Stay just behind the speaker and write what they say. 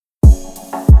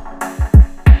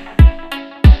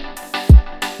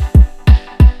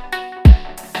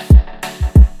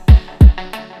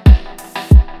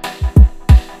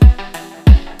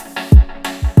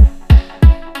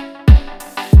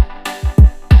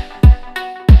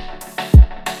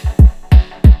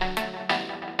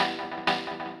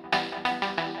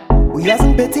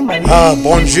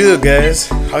Bonjour guys,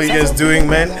 how you guys doing,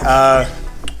 man?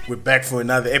 We're back for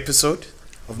another episode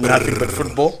of Nothing But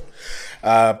Football,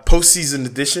 post-season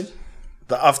edition,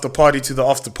 the after party to the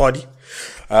after party.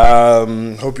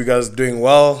 Hope you guys are doing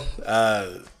well. I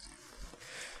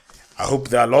hope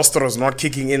the Alostro is not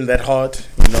kicking in that hard.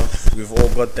 You know, we've all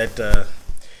got that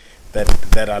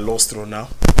Alostro now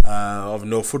of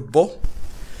no football.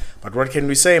 But what can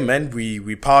we say, man?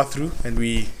 We power through and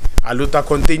we aluta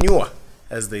continua,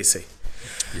 as they say.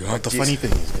 You know what the funny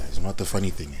thing is, guys? You know what the funny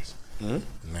thing is?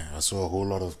 I saw a whole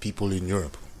lot of people in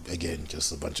Europe. Again,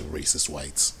 just a bunch of racist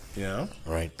whites. Yeah.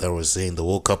 Right? That was saying the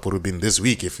World Cup would have been this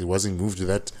week if it wasn't moved to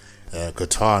that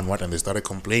Qatar and what. And they started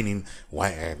complaining.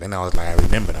 Why? Then I was like, I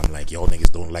remembered. I'm like, y'all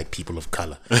niggas don't like people of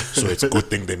color. So it's a good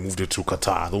thing they moved it to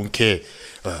Qatar. I don't care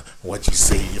what you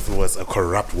say if it was a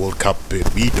corrupt World Cup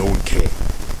bid. We don't care.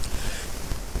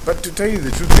 But to tell you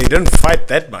the truth, they didn't fight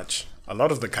that much. A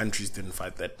lot of the countries didn't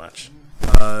fight that much.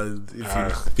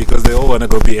 Because they all want to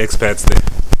go be expats there.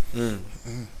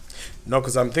 No,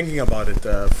 because I'm thinking about it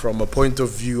from a point of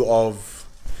view of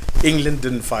England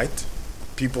didn't fight.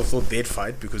 People thought they'd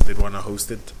fight because they'd want to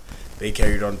host it. They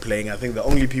carried on playing. I think the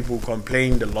only people who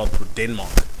complained a lot were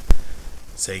Denmark,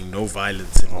 saying no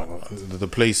violence and whatnot. The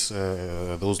place,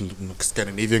 those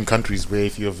Scandinavian countries where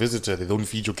if you're a visitor, they don't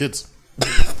feed your kids.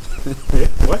 Yeah,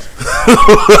 what?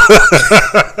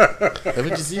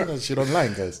 Haven't you seen that shit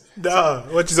online, guys? Nah,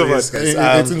 what is about?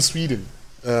 It's in Sweden.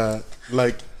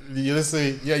 Let's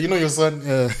say, you know your son,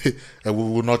 we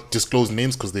will not disclose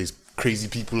names because there's crazy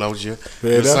people out here.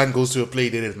 Yeah, your son goes to a play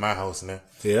date at my house now.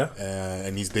 Yeah.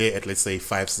 And he's there at, let's say,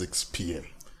 5-6 p.m.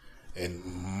 And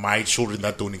my children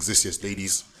that don't exist yet,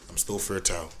 ladies, I'm still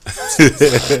fertile.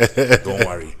 Don't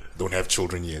worry. Don't have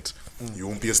children yet. You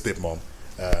won't be a stepmom.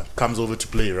 Comes over to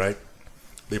play, right?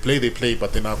 They play,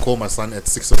 but then I'll call my son at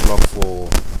 6 o'clock for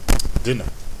dinner.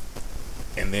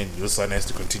 And then your son has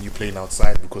to continue playing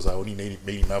outside because I only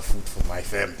made enough food for my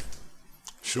family.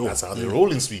 Sure. That's how they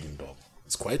roll in Sweden, dog.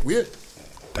 It's quite weird.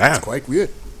 Damn. It's quite weird.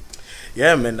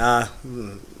 Yeah, man. I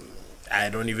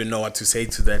don't even know what to say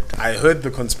to that. I heard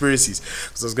the conspiracies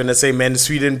because I was gonna say, man,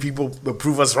 Sweden people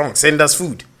prove us wrong. Send us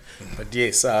food. But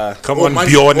yes, come on,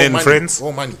 Bjorn and friends.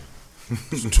 More money.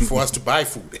 For us to buy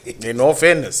food. In all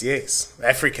fairness, yes,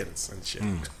 Africans and shit.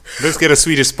 Let's get a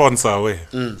Swedish sponsor away.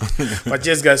 But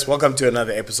yes, guys, welcome to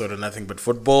another episode of Nothing But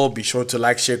Football. Be sure to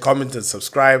like, share, comment, and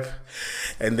subscribe.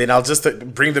 And then I'll just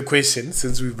bring the question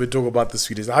since we've been talking about the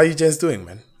Swedish. How are you guys doing,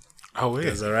 man? Oh, yeah.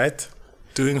 Is all right?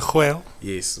 Doing well.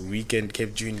 Yes, weekend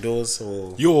kept you indoors.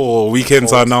 Or your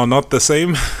weekends are now not the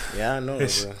same. Yeah, no.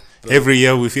 Every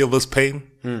year we feel this pain.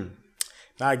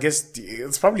 Now, I guess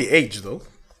it's probably age, though.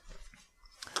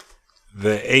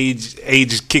 The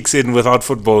age kicks in without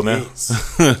football now. Yes.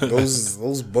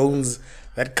 those bones,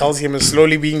 that calcium is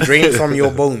slowly being drained from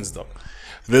your bones, though.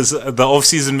 The off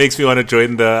season makes me want to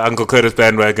join the Uncle Curtis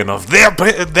bandwagon of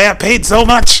they're paid so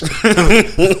much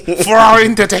for our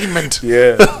entertainment.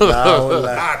 Yeah,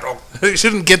 They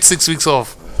shouldn't get 6 weeks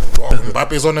off.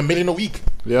 Mbappe's on $1 million a week.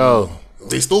 Yo,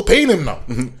 they still paying him now.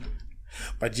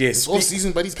 But yes, it's off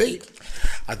season, but he's paid.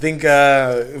 I think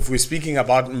if we're speaking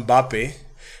about Mbappe,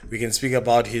 we can speak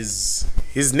about his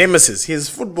nemesis, his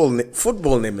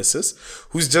football nemesis,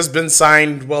 who's just been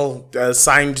signed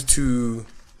to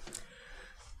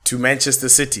Manchester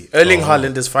City. Erling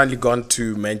Haaland has finally gone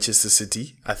to Manchester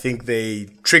City. I think they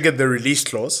triggered the release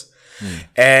clause,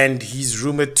 and he's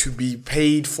rumored to be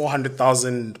paid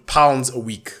 £400,000 a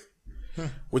week,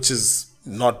 which is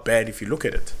not bad if you look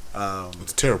at it.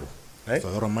 It's terrible. Right? It's a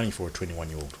lot of money for a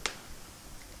 21-year-old.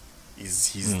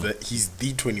 He's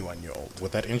the 21-year-old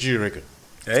with that injury record.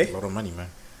 Hey? A lot of money, man.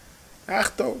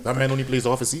 That man only plays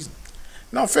half a season.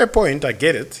 No, fair point. I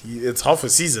get it. It's half a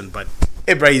season, but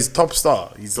bro, he's top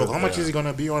star. So how much is he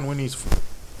gonna be on when he's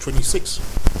 26?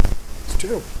 It's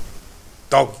terrible.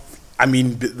 Dog, I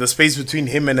mean, the space between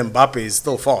him and Mbappe is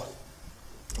still far.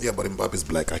 Yeah, but Mbappe's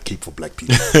black. I keep for black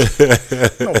people.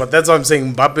 No, but that's what I'm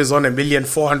saying. Mbappe's on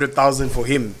 $1,400,000 for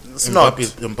him.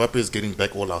 Mbappe is getting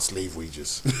back all our slave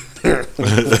wages. He's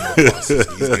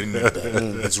getting that back.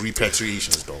 It's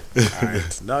repatriations, though. All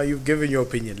right. Now you've given your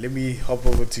opinion. Let me hop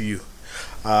over to you,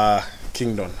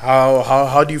 Kingdom.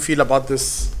 How do you feel about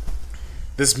this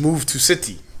move to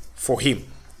City for him?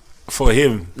 For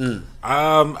him,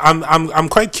 I'm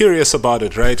quite curious about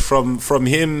it. Right, from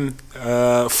him,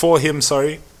 for him.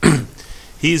 Sorry,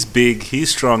 he's big, he's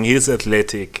strong, he's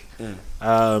athletic.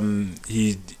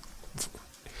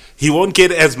 He won't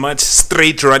get as much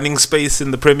straight running space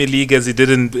in the Premier League as he did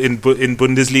in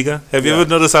Bundesliga. Have you ever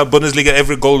noticed how Bundesliga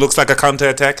every goal looks like a counter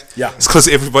attack? Yeah, it's because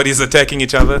everybody's attacking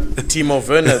each other. Timo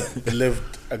Werner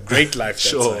lived a great life. That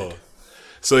Sure. side.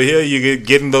 So here you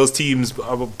getting those teams,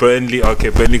 Burnley. Okay,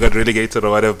 Burnley got relegated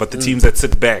or whatever, but the teams that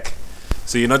sit back.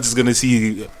 So you're not just going to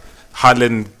see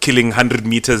Haaland killing 100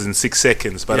 meters in 6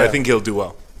 seconds, but I Yeah. think he'll do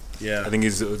well. Yeah. I think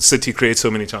his City creates so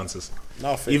many chances.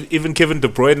 No, fair. Even Kevin De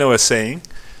Bruyne was saying,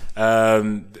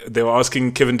 they were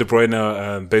asking Kevin De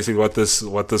Bruyne basically what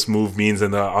this move means,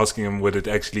 and they were asking him would it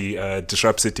actually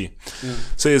disrupt City.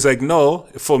 So he's like, no,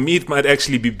 for me it might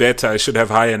actually be better. I should have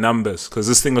higher numbers because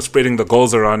this thing of spreading the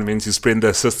goals around means you spread the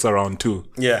assists around too.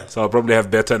 Yeah. So I'll probably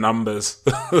have better numbers.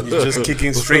 You're just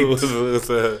kicking straight with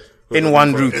in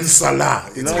one route. In Salah,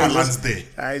 it's Haaland's day.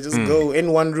 I just go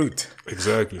in one route.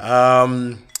 Exactly.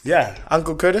 Yeah,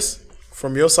 Uncle Curtis,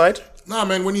 from your side. Nah,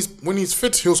 man, when he's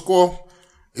fit, he'll score.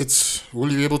 Will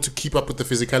he be able to keep up with the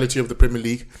physicality of the Premier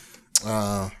League?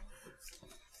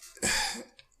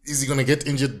 Is he gonna get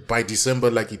injured by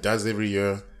December like he does every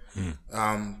year?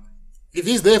 If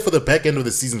he's there for the back end of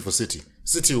the season for City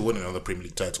will win another Premier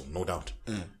League title, no doubt,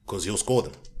 because he'll score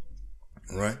them,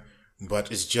 right?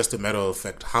 But it's just a matter of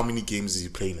fact, how many games is he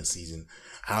playing a season?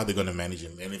 How are they gonna manage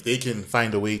him? And if they can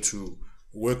find a way to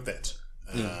work that,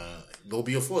 they'll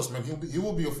be a force, man. He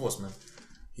will be a force, man.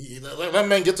 That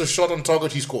man gets a shot on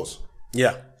target, he scores.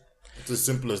 Yeah, It's as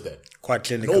simple as that. quite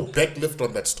clinical. No backlift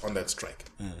on that strike.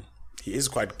 He is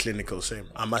quite clinical, shame,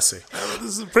 I must say. This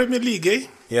is the Premier League, eh?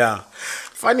 Yeah.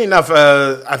 Funny enough,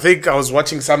 I think I was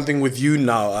watching something with you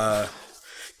now,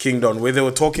 Kingdom, where they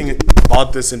were talking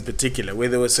about this in particular, where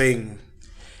they were saying,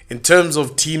 in terms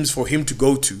of teams for him to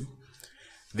go to,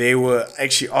 they were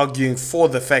actually arguing for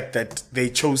the fact that they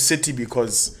chose City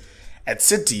because at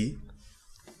City,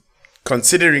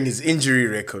 considering his injury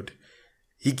record,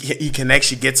 he can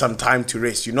actually get some time to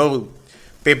rest. You know,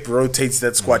 Pep rotates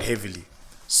that squad heavily.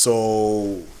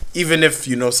 So even if,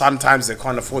 sometimes they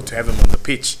can't afford to have him on the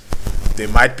pitch, there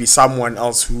might be someone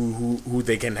else who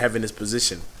they can have in his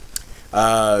position.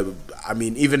 I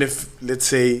mean, even if, let's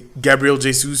say, Gabriel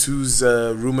Jesus, who's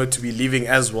rumored to be leaving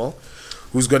as well,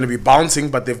 who's going to be bouncing,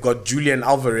 but they've got Julian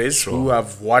Alvarez, who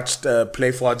I've watched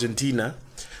play for Argentina.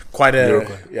 Quite a...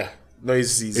 Uruguay. Yeah. No,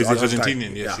 he's Is it Argentine.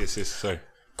 Argentinian? Yeah. Yes. Sorry.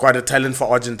 Quite a talent for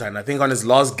Argentina. I think on his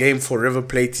last game for River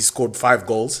Plate, he scored 5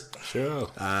 goals. Sure.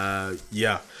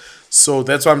 Yeah. So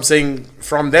that's what I'm saying.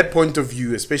 From that point of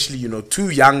view, especially, 2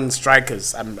 young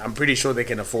strikers, I'm pretty sure they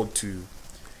can afford to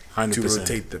 100%.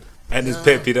 rotate them. And it's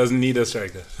Pep. He doesn't need a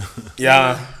striker.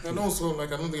 Yeah. And also, I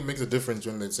don't think it makes a difference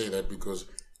when they say that because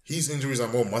his injuries are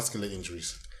more muscular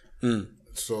injuries.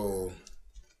 So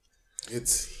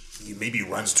he maybe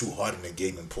runs too hard in a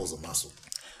game and pulls a muscle.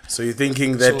 So you're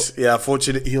thinking that,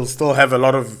 fortunately, he'll still have a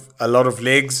lot of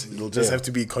legs. He'll just have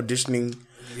to be conditioning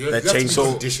that You have change. to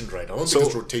be conditioned right. I don't think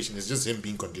it's rotation. It's just him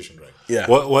being conditioned right. Yeah.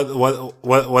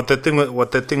 What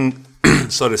that thing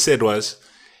sort of said was,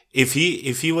 if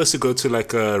he was to go to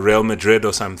like a Real Madrid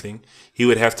or something, he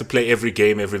would have to play every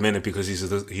game, every minute because he's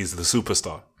the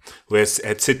superstar. Whereas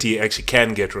at City, he actually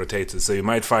can get rotated. So you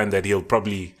might find that he'll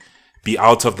probably be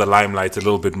out of the limelight a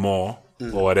little bit more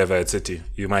or whatever at City.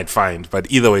 You might find,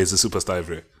 but either way, he's a superstar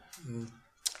everywhere.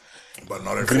 But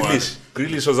not at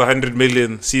Grealish was 100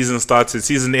 million. Season started,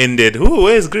 season ended.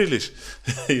 Where's Grealish?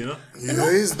 Yeah,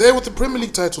 he's there with the Premier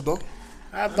League title, though.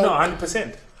 No,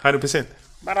 100%. 100%.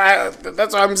 But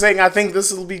that's what I'm saying. I think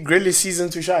this will be Grealish's season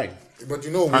to shine. But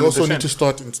we also 100%. need to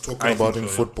start talking I about think in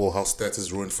so, yeah. football how stats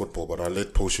has ruined football. But I'll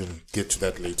let Potion get to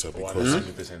that later because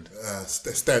 100%.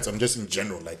 stats. I'm just in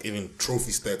general, like even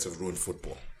trophy stats have ruined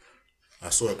football. I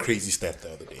saw a crazy stat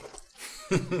the other day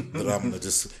that I'm gonna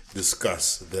just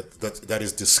discuss. That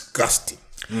is disgusting.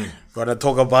 Gotta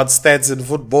talk about stats in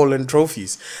football and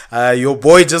trophies. Your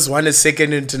boy just won his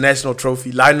second international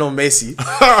trophy. Lionel Messi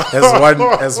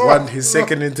has won his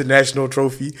second international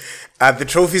trophy. The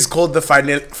trophy is called the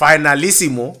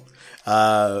Finalissimo.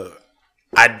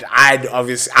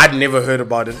 I'd never heard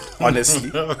about it, honestly.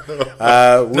 No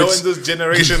one in this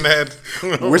generation had.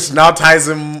 Which now ties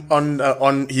him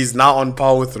on. He's now on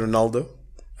par with Ronaldo.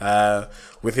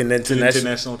 With an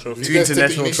international trophy. Two You guys take the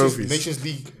international trophies. Nations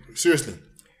League seriously.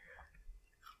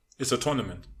 It's a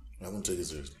tournament. I don't take it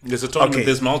seriously. There's a tournament. Okay.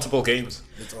 There's multiple games.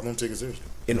 I don't take it seriously.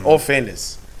 In all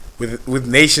fairness, with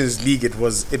Nations League, it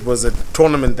was a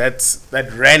tournament that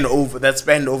spanned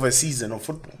over a season of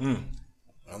football.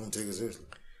 I don't take it seriously.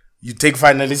 You take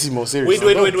Finalissimo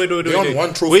seriously. Wait. Beyond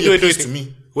one trophy apiece to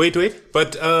me. Wait.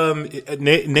 But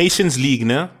Nations League,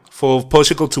 now for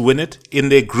Portugal to win it in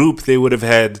their group, they would have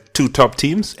had 2 top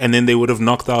teams, and then they would have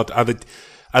knocked out other.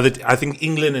 I think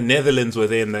England and Netherlands were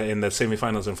there in the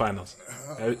semi-finals and finals.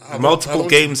 Multiple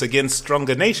games against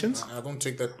stronger nations. I don't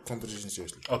take that competition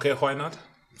seriously. Okay, why not?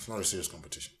 It's not a serious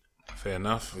competition. Fair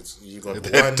enough. You got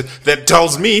one. That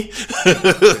tells me.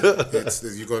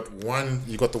 You got one.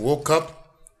 You got the World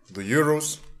Cup, the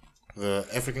Euros, the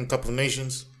African Cup of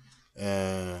Nations,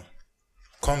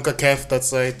 CONCACAF. That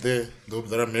side there,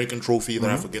 that American trophy that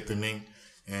I forget the name,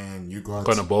 and you got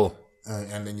CONMEBOL.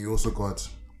 and then you also got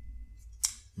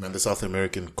the South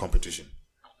American competition.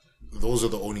 Those are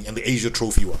the only, and the Asia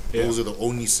Trophy one. Yeah. Those are the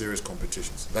only serious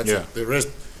competitions. That's Yeah. it. The rest,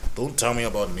 don't tell me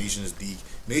about Nations League.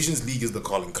 Nations League is the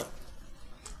Carling Cup.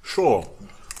 Sure.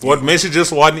 What Messi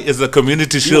just won is the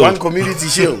Community He Shield. won Community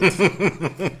Shield.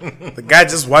 The guy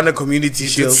just won a Community Did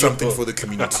Shield. something for the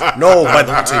community. No, I but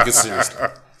don't take it seriously.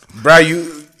 bruh,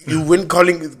 you win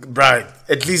calling, bruh.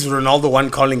 At least Ronaldo won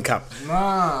Calling Cup.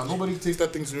 Nah, nobody takes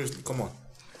that thing seriously. Come on.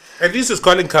 At least it's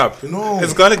Carling Cup. No.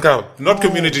 It's Carling Cup, not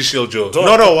Community Shield, Joe.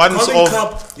 Dog, No, once Carling of.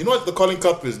 Cup, you know what the Carling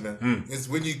Cup is, man? It's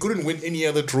when you couldn't win any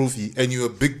other trophy and you're a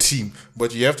big team,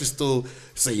 but you have to still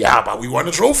say, yeah, but we won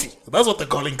a trophy. That's what the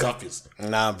Carling Cup is.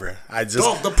 Nah, bruh. I just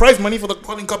Dog, the prize money for the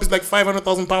Carling Cup is like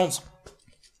 £500,000.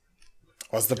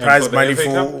 what's the prize for the money FA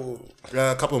for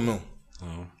A couple of mil.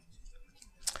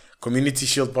 Community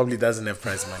Shield? Probably doesn't have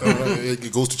prize money.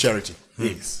 It goes to charity.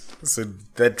 Yes. So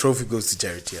that trophy goes to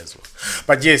charity as well.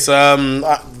 But yes,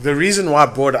 the reason why I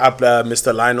brought up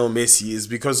Mr. Lionel Messi is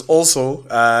because also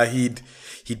he'd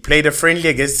played a friendly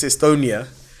against Estonia,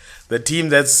 the team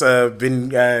that's been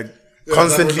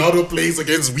constantly. That Ronaldo plays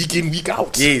against week in, week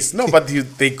out. Yes, no, but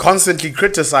they constantly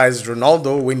criticized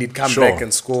Ronaldo when he'd come Sure. back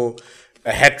and score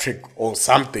a hat trick or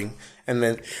something, and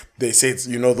then they said,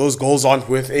 those goals aren't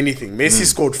worth anything. Messi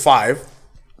scored 5,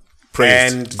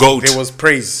 Praised. and Goat. there was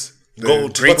praise. The Goat.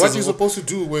 But greatest what are you of- supposed to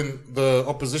do when the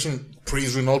opposition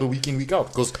praise Ronaldo week in, week out?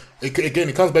 Because, again,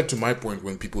 it comes back to my point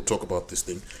when people talk about this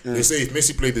thing. They say if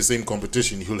Messi played the same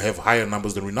competition, he'll have higher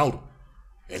numbers than Ronaldo.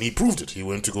 And he proved it. He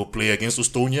went to go play against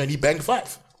Estonia and he banged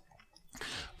 5.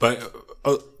 But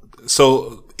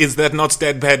so is that not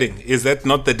stat padding? Is that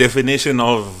not the definition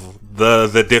of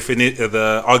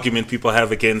the argument people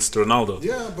have against Ronaldo?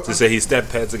 Yeah, but to say he stat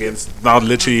pads against now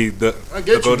literally the I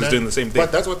get goat you, is man. doing the same thing.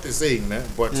 But that's what they're saying, man.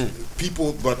 But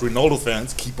but Ronaldo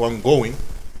fans keep on going.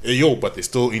 Hey, but they're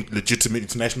still in legitimate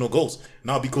international goals.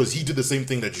 Now, because he did the same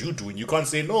thing that you do, and you can't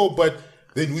say no, but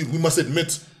then we must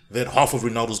admit that half of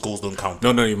Ronaldo's goals don't count.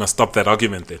 No, you must stop that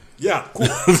argument then. Yeah, cool.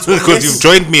 Because you've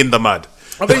joined me in the mud.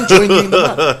 I didn't join you in the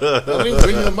mud. I didn't join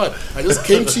you in the mud. I just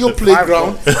came to your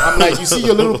playground. I'm like, you see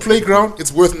your little playground?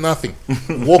 It's worth nothing.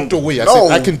 Walked away. I No.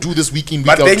 said, I can do this week in, week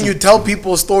But out then too. you tell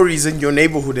people stories in your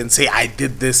neighborhood and say, I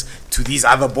did this to these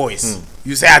other boys.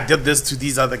 You say, I did this to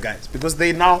these other guys. Because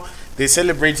they're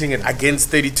celebrating it against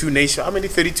 32 nations. How many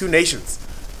 32 nations?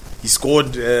 He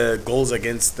scored goals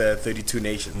against 32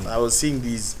 nations. I was seeing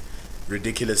these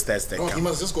ridiculous stats that No, he come.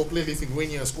 must just go play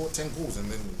Lithuania and score 10 goals.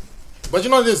 And then, but you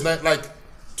know this, like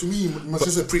to me, you must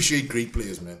just appreciate great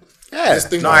players, man. Yeah, This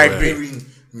thing no, I about agree. comparing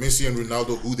Messi and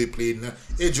Ronaldo, who they played now.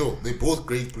 Hey, Joe, they both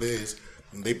great players.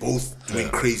 And they both doing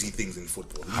crazy things in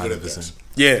football. Leave it at that. 100%.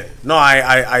 Yeah, no,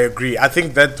 I agree. I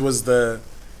think that was that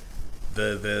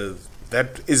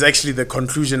is actually the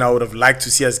conclusion I would have liked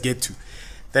to see us get to.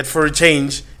 That for a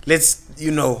change, let's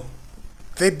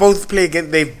they both play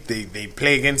against they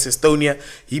play against Estonia.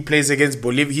 He plays against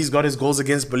Bolivia. He's got his goals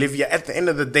against Bolivia. At the end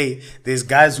of the day, there's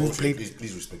guys who played.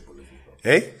 Please respect Bolivia.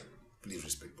 Hey, Please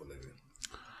respect Bolivia.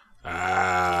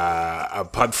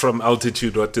 Apart from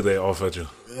altitude, what do they offer you?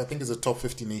 I think it's a top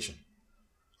 50 nation.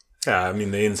 Yeah, I mean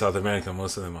they're in South America,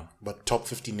 most of them are. But top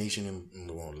 50 nation in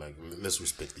the world. Like, let's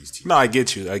respect these teams. No, I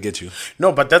get you.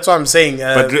 no, but that's what I'm saying.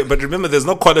 But remember, there's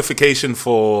no qualification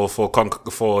for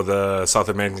the South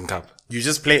American Cup. You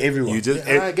just play everyone. You just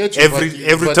Yeah, I get you, every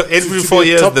but every to 4 be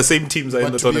a years top- the same teams are in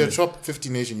But the to be a tournament. top 50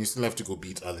 nation, you still have to go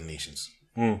beat other nations.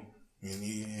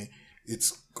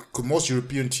 It's most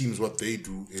European teams. What they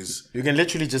do is You can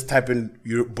literally just type in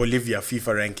Bolivia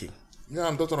FIFA ranking.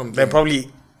 that's what I'm They're doing.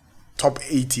 probably top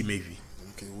 80 maybe.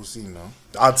 Okay, we'll see now.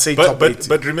 I'd say top 80.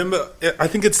 But remember, I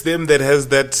think it's them that has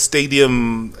that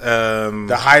stadium,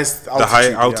 the highest altitude, the high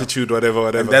yeah. altitude,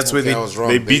 whatever. And that's where Okay, I was wrong.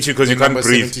 they beat you 'cause you they're can't number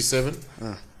breathe.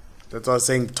 77. That's what I was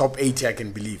saying. Top 80, I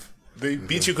can believe. They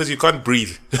beat you because you can't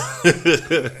breathe.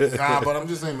 But I'm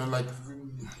just saying, man. Like,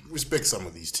 respect some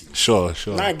of these teams. Sure.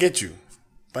 Nah, I get you.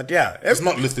 But yeah, It's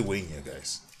not Lithuania,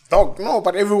 guys. dog, no,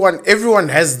 but everyone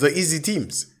has the easy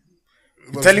teams.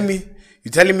 You telling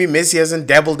me Messi hasn't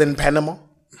dabbled in Panama?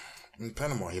 In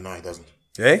Panama, he doesn't.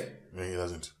 Eh? No, he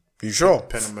doesn't. You sure?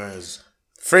 Panama is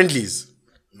friendlies.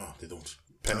 no, they don't.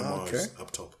 Panama Okay. is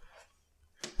up top.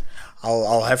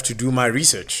 I'll have to do my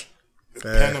research.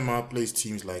 Panama plays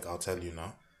teams like I'll tell you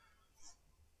now.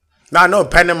 No,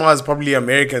 Panama is probably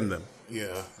American then.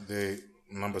 Yeah, they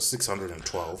number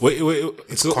 612. Wait.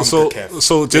 It's So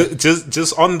CONCACAF.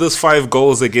 just on this 5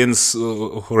 goals against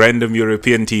random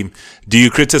European team, do you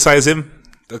criticize him?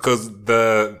 Because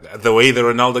the way that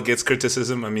Ronaldo gets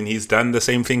criticism, I mean, he's done the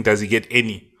same thing. Does he get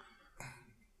any?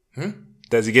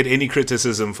 Does he get any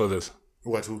criticism for this?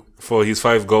 What? Who? For his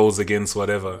 5 goals against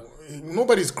whatever?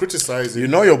 Nobody's criticizing. You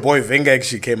know, your boy Wenger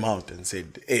actually came out and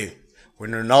said, "Hey,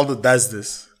 when Ronaldo does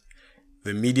this,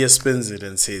 the media spins it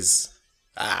and says,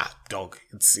 dog,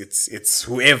 it's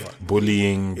whoever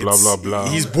Bullying, blah blah blah."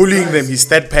 He's bullying them. He's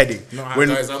stat padding. No, When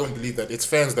guys, I don't believe that. It's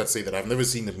fans that say that. I've never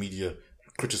seen the media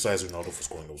criticize Ronaldo for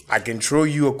scoring those goals. I can show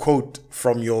you a quote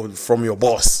from your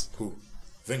boss. Who?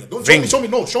 Wenger. Don't Wenger.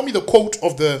 show me the quote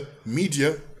of the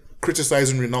media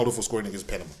criticizing Ronaldo for scoring against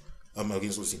Panama.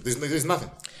 Against those teams. There's nothing.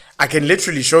 I can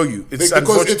literally show you. It's Because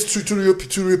unfortunate. it's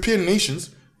to European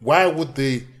nations. Why would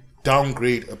they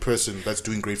downgrade a person that's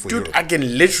doing great for Dude, Europe? I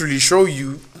can literally show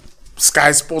you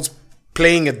Sky Sports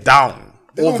playing it down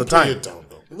They all don't the play time. it down,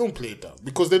 though. They don't play it down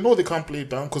because they know they can't play it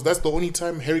down because that's the only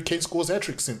time Harry Kane scores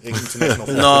hat-tricks in international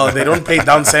football. No, they don't play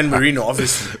down San Marino,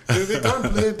 obviously. They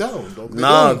can't play it down,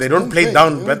 dog. They don't play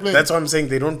down. But play. that's what I'm saying.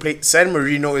 They don't play. San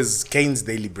Marino is Kane's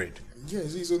daily bread. Yeah,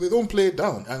 see, so they don't play it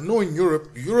down. I know in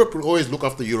Europe will always look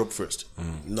after Europe first.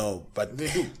 No, but They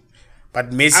do.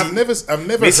 But Messi, I've never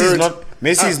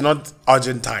Messi is not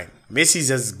Argentine. Messi's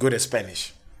as good as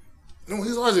Spanish. No,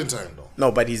 he's Argentine though.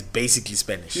 No, but he's basically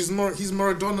Spanish. He's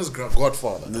Maradona's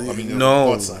godfather. Though. I mean,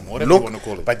 No, godson, whatever you want to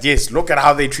call it. but yes, look at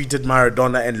how they treated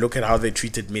Maradona and look at how they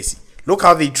treated Messi. Look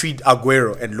how they treat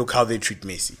Aguero and look how they treat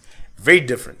Messi. Very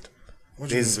different. What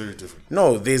do you mean very different?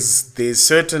 No, there's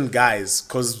certain guys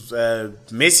because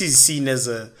Messi's seen as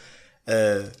a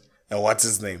what's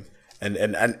his name,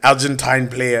 an Argentine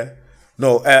player.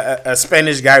 No, a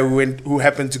Spanish guy who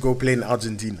happened to go play in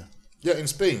Argentina. Yeah, in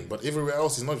Spain, but everywhere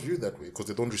else he's not viewed that way because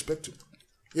they don't respect him.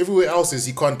 Everywhere else is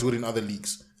he can't do it in other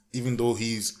leagues, even though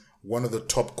he's one of the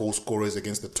top goal scorers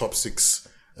against the top 6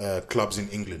 clubs in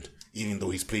England, even though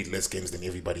he's played less games than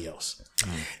everybody else.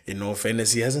 In all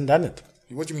fairness, he hasn't done it.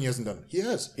 What do you mean he hasn't done it? He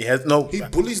has. He has no. He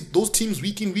bullies those teams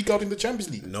week in, week out in the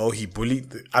Champions League. No, he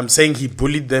bullied. I'm saying he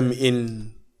bullied them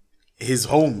in his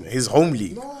home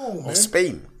league No, man. of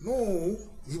Spain. No.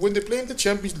 When they play in the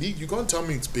Champions League, you can't tell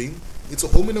me it's Spain. It's a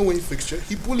home and away fixture.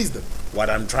 He bullies them. What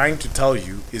I'm trying to tell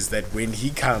you is that when he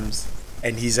comes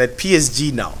and he's at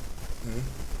PSG now,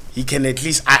 he can at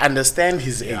least. I understand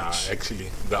his age. Yeah, actually,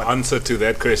 the answer to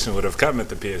that question would have come at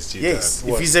the PSG. Yes,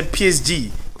 time. if he's at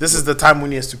PSG, this is the time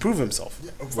when he has to prove himself.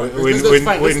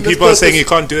 When people are saying he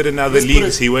can't do it in other let's put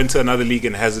leagues, it- he went to another league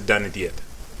and hasn't done it yet.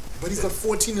 But he's got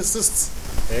 14 assists.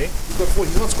 Hey, He's got 4.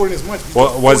 He's not scoring as much. He's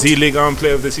got was he 14. Ligue 1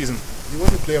 Player of the Season? He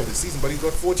wasn't player of the season, but he's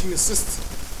got 14 assists.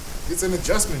 It's an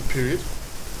adjustment period.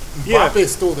 Yeah. Mbappe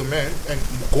is still the man, and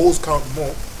goals count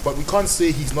more. But we can't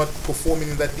say he's not performing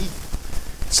in that league.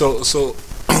 So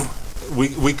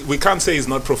we can't say he's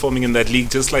not performing in that league.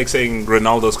 Just like saying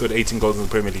Ronaldo scored 18 goals in the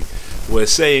Premier League, we're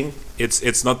saying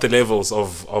it's not the levels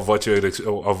of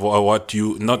what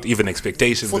you not even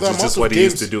expectations, but it's just what he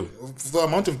used to do. For the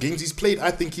amount of games he's played,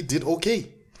 I think he did okay.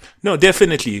 No,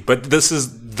 definitely. But this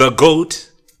is the GOAT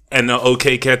and the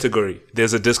okay category.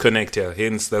 There's a disconnect here.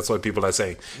 Hence, that's what people are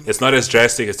saying. It's not as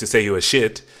drastic as to say you were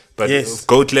shit, but Yes.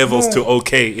 GOAT levels No. to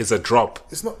okay is a drop.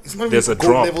 It's not even There's a goal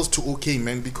drop. levels to okay,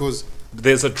 man, because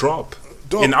There's a drop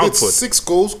dog, in output. it's 6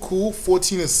 goals, cool,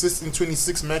 14 assists in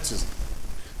 26 matches.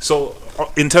 So,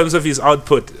 in terms of his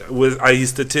output, are his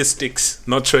statistics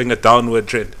not showing a downward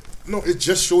trend? No, it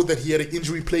just showed that he had an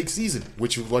injury-plagued season,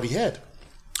 which is what he had.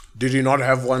 Did he not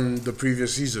have one the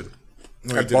previous season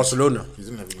No, he at didn't. Barcelona? He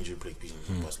didn't have an injury-plagued season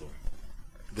in Barcelona.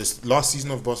 This last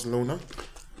season of Barcelona,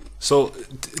 So,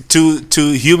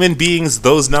 to human beings,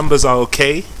 those numbers are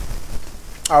okay.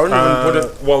 I wouldn't even put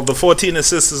it. Well, the 14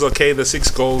 assists is okay. The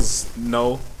 6 goals,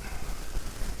 no.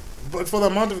 but for the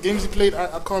amount of games he played,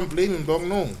 I can't blame him, dog.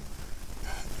 No.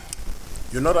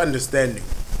 You're not understanding.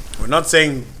 We're not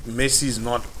saying Messi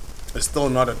is still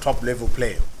not a top level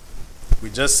player. We're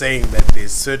just saying that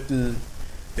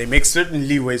they make certain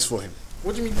leeways for him.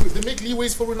 What do you mean? They make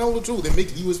leeways for Ronaldo too. They make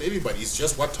leeways for everybody. It's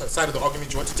just what side of the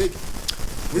argument you want to take.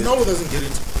 Ronaldo doesn't get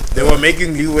it. They were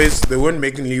making leeways. They weren't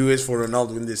making leeways for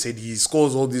Ronaldo when they said he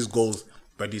scores all these goals,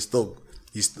 but his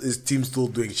team's still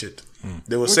doing shit.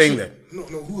 They were saying that. No,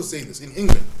 who was saying this? In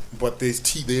England. But there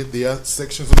are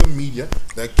sections of the media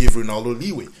that give Ronaldo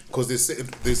leeway. Because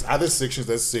there's other sections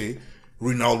that say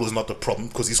Ronaldo is not the problem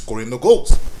because he's scoring the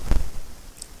goals.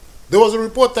 There was a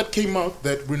report that came out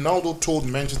that Ronaldo told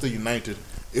Manchester United,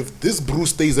 if this Bruce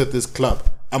stays at this club,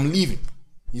 I'm leaving.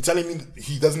 You're telling me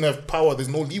he doesn't have power, there's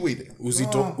no leeway there. Who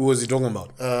was he talking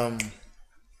about?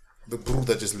 The brew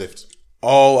that just left.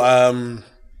 Oh,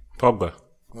 Pogba.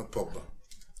 Not Pogba.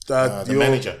 The your-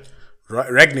 manager.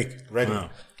 Ragnick. Right. Yeah.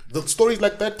 The stories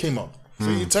like that came out. So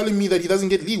you're telling me that he doesn't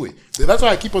get leeway. That's why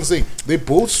I keep on saying they're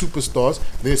both superstars.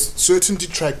 There's certain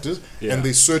detractors and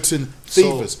there's certain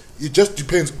favors. It just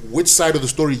depends which side of the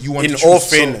story you want to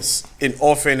choose. In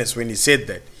all fairness, when he said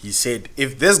that, he said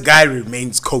if this guy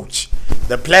remains coach,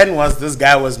 the plan was this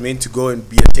guy was meant to go and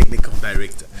be a technical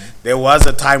director. There was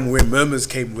a time where murmurs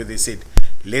came where they said,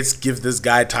 let's give this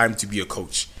guy time to be a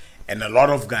coach. And a lot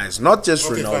of guys, not just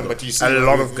Okay, Ronaldo, fine, but you see, a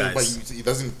lot of but guys. it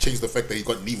doesn't change the fact that he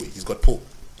got leeway. He's got pull.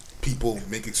 People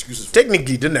make excuses for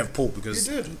Technically, he didn't have pull because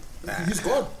He did. He's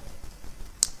gone.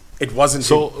 it wasn't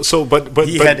him. So, but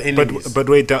He had enemies. but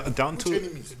wait, down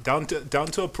enemies? to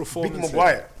a Big performance.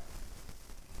 Maguire,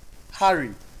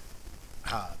 Harry.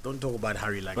 Don't talk about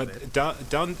Harry like that.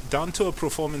 But down to a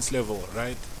performance level,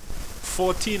 right?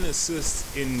 14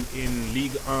 assists in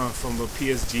League 1 from a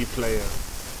PSG player,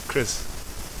 Chris.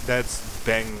 That's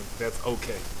bang. That's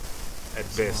okay, at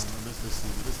best.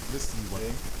 Let's see what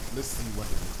it looks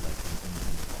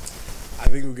like.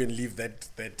 I think we can leave that.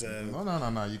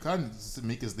 No. You can't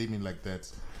make a statement like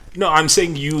that. No, I'm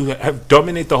saying you have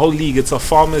dominate the whole league. It's a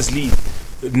farmers' league.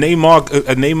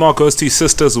 Neymar goes to his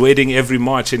sister's wedding every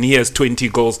March and he has 20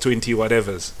 goals, 20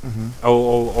 whatevers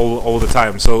all the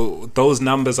time. So those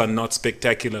numbers are not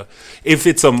spectacular. If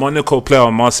it's a Monaco player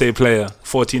or Marseille player,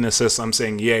 14 assists, I'm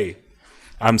saying yay.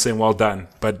 I'm saying well done.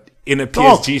 But in a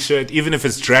PSG shirt, even if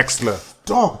it's Draxler,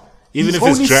 Dog. Even he's if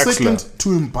it's only Draxler. second to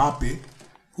Mbappe,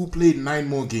 who played 9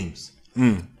 more games.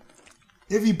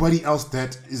 Everybody else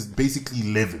that is basically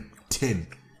 11, 10.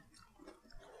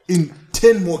 In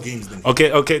 10 more games than him.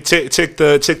 okay, check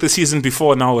the season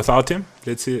before now without him.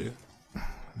 Let's see.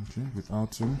 Okay,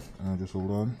 without him, just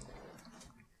hold on.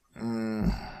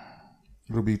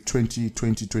 It'll be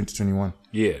 2021.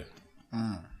 Yeah.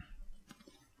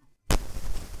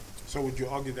 So would you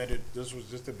argue that this was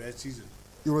just a bad season?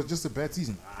 It was just a bad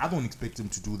season. I don't expect him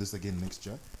to do this again next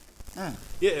year.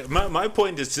 Yeah, my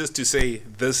point is just to say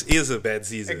this is a bad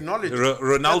season. Acknowledge it.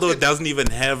 Ronaldo That's it. doesn't even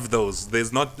have those.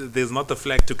 There's not the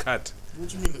flag to cut. What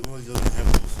do you mean that he doesn't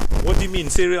have those? What do you mean,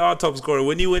 Serie A top scorer?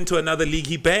 When he went to another league,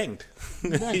 he banged.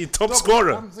 He top No,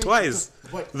 scorer I'm saying twice.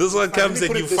 but- This one fine, comes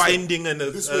let me and put you it this way. finding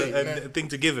This way, a man. thing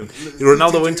to give him.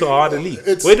 Ronaldo went to a harder league.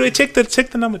 It's- Wait, check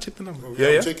the number. Check the number. Yeah,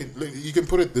 Yeah. I'm checking. Look, you can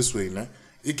put it this way, nah.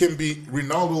 It can be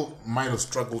Ronaldo might have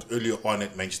struggled earlier on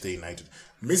at Manchester United.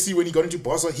 Messi, when he got into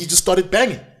Barca, he just started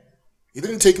banging. It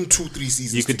didn't take him 2-3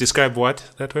 seasons. You could describe what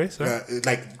that way, sir?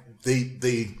 like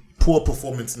they poor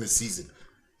performance in the season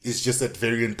is just at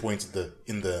varying points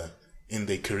in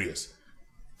their careers.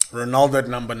 Ronaldo at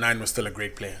number 9 was still a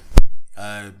great player.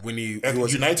 When he At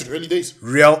was United early days.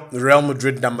 Real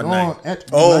Madrid number 9. At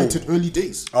Oh. United early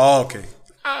days. Oh, okay.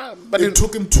 But it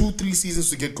took him 2-3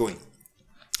 seasons to get going.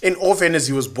 In all fairness,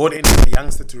 he was brought in as a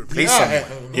youngster to replace someone.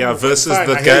 Yeah, versus fine,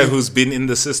 the I hear guy you. who's been in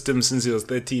the system since he was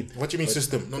 13. What do you mean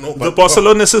system? No, The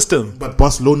Barcelona system. But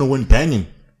Barcelona went banging.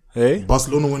 Hey?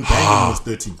 Barcelona went banging when he was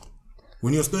 13.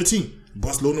 When he was 13,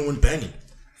 Barcelona went banging.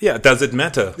 Yeah, does it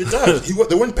matter? It does.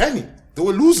 They went banging. They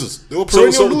were losers. They were So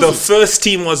perennial the losers. first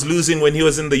team was losing when he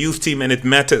was in the youth team, and it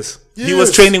matters. He was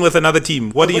Yes. training with another team.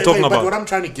 What are you talking But what about? I'm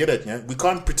trying to get at, yeah, we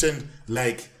can't pretend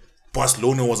like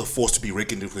Barcelona was a force to be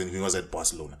reckoned with when he was at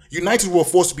Barcelona. United were a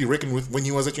force to be reckoned with when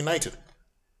he was at United.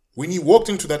 When he walked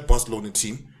into that Barcelona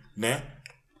team, nah,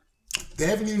 they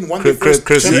haven't even won their first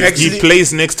Chris, Champions he League.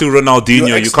 plays next to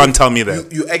Ronaldinho. You can't tell me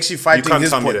that. You're actually fighting can't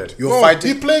his tell me point. that. You're No,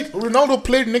 fighting. Ronaldo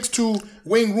played next to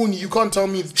Wayne Rooney. You can't tell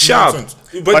me Sharp. nonsense.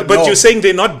 But no. you're saying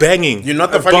they're not banging. You're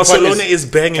not the funny Barcelona part is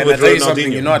banging Can with I tell you something?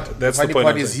 Ronaldinho. You're not. That's the the funny point.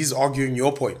 part I'm is saying. he's arguing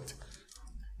your point.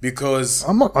 Because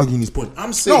I'm not arguing his point.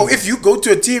 I'm saying no, if you go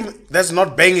to a team that's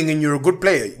not banging and you're a good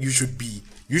player, you should be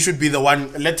the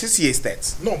one. Letitia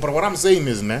stats. no, but what I'm saying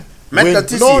is, nah. Matt when-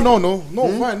 Letitia. No,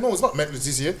 fine. No, it's not Matt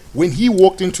Letitia. When he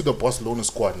walked into the Barcelona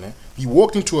squad, nah, he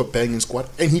walked into a banging squad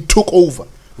and he took over.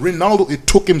 Ronaldo, it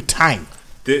took him time.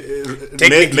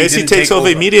 Technically, Messi didn't takes take over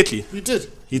over. immediately. He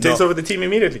did. He takes over the team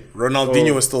immediately.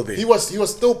 Ronaldinho was still there. He was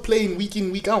still playing week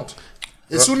in, week out.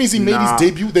 As soon as he made Nah. his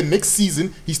debut, the next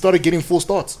season he started getting full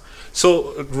starts.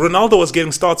 So Ronaldo was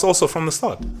getting starts also from the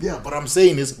start. Yeah, but I'm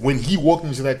saying is when he walked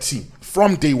into that team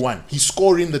from day one, he's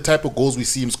scoring the type of goals we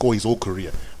see him score his whole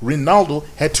career. Ronaldo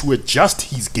had to adjust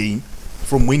his game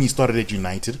from when he started at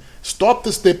United, stop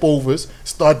the step overs,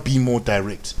 start being more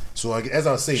direct. So as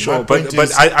I was saying, Sure, my point but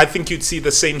is, I think you'd see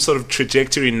the same sort of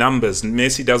trajectory in numbers.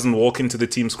 Messi doesn't walk into the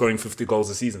team scoring 50 goals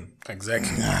a season.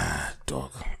 Exactly. dog,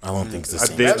 I don't think it's the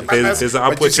same. There's an but you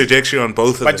upward see- trajectory on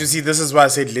both of But them. you see, this is why I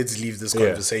said let's leave this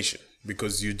conversation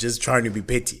because you're just trying to be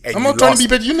petty. And I'm you not trying to lost. be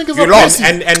petty. You niggas You are lost.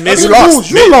 petty. And Messi You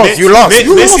lost. You lost. You lost.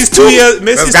 Messi's 2 years.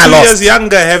 Messi's guy 2 lost. years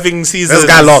younger, having seasons. This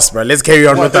guy lost, bro. Let's carry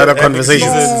on with the other having conversation.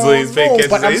 seasons. So he's fake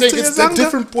but I'm he's saying 2 it's years a younger.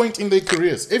 different point in their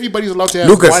careers. Everybody's allowed to have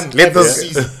Lucas, one let bad this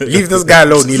season. leave this guy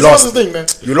alone. He This lost. is the thing, man.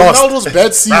 You lost. Ronaldo's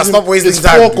bad season stop wasting is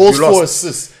time. 4 goals, You lost. 4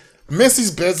 assists.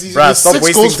 Messi's bad season Bruh, is stop 6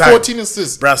 wasting goals, time. 14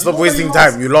 assists. Bruh, stop Nobody wasting lost.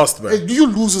 time. You lost, bro. You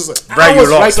losers. Bruh, I you was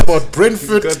lost. right about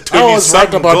Brentford. got I was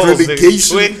 20-something right about goals, nigga.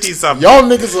 relegation. 20-something. Y'all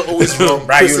niggas are always wrong.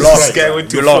 Bruh, Chris you is lost. right. Guy went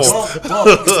to You four. lost. Dog,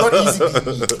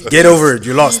 it's not easy. Get over it.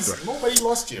 You lost, bro. Nobody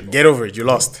lost here. Get over it. You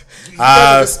lost.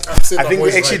 better just accept I my think we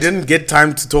voice actually right. didn't get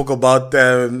time to talk about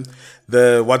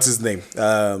the what's his name,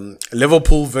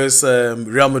 Liverpool versus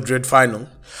Real Madrid final.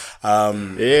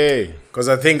 Hey. Because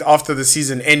I think after the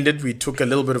season ended, we took a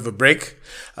little bit of a break.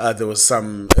 There was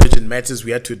some urgent matters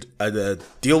we had to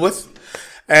deal with.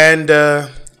 And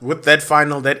with that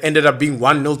final, that ended up being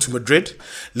 1-0 to Madrid.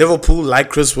 Liverpool, like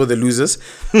Chris, were the losers.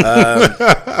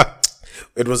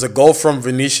 It was a goal from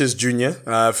Vinicius Jr.,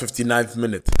 59th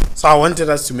minute. So I wanted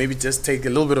us to maybe just take a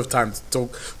little bit of time to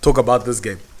talk about this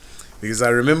game. Because I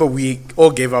remember we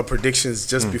all gave our predictions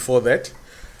just before that.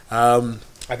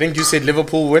 I think you said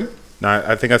Liverpool win. No,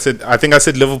 I think I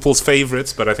said Liverpool's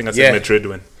favourites, but I think I said Yeah. Madrid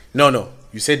win. No.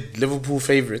 You said Liverpool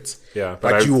favorites. Yeah,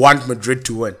 But you want Madrid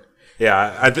to win.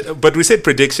 Yeah, but we said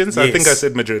predictions. I think I Yes.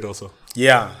 said Madrid also.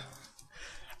 Yeah.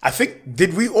 I think,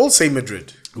 did we all say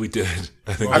Madrid? We did.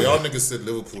 I think. Well, y'all niggas said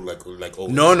Liverpool like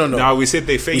always. No. No, we said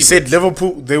they favourites. We said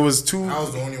Liverpool. There was two. I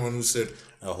was the only one who said,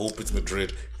 I hope it's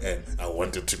Madrid, and I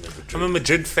want it to be Madrid. I'm a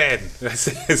Madrid fan. I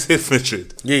said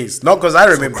Madrid. Yes. No, because I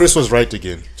remember. Chris was right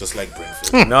again, just like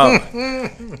Brentford. No.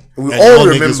 We And all y'all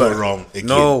niggas remember. were wrong again.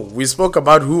 No, we spoke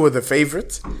about who were the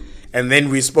favorites. And then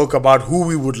we spoke about who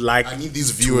we would like I need these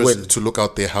to viewers win. to look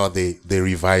out there how they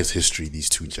revise history, these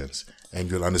two gents.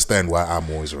 And you'll understand why I'm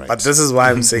always right. But this is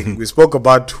why I'm saying we spoke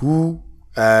about who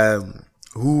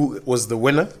was the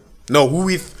winner. No,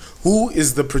 who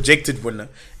is the projected winner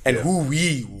and who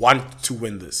we want to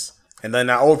win this. And then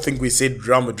I all think we said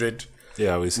Real Madrid.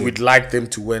 Yeah, we said. We'd like them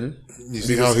to win. you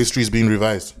see how history is being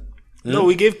revised? No,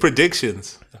 we gave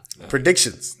predictions.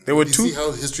 Predictions. There were You see two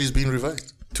how history is being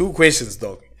revised? questions,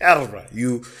 dog. Elra,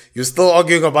 you're still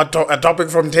arguing about a topic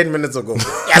from 10 minutes ago.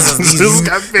 Yes, these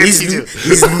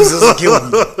losers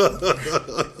killed me.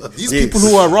 These people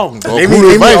who are wrong, dog, Let me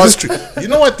who revise ask- history. You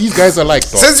know what these guys are like,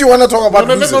 dog? Since you want to talk about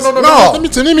No.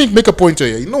 losers, Let me make a point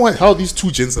here. You know what? How these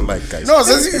two gents are like, guys. No,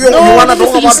 since you want to talk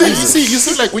about you losers.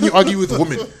 see, like when you argue with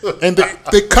women, and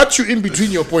they cut you in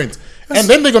between your point, and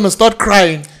then they're gonna start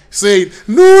crying, saying,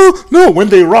 "No," when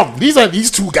they're wrong. These are these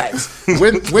two guys.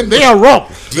 When they are wrong,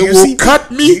 they you will see-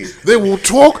 cut me. They will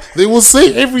talk. They will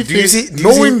say everything, do you see-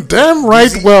 knowing damn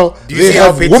right well do you they see how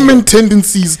have petty woman you are?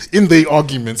 tendencies in their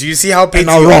arguments. Do you see how petty and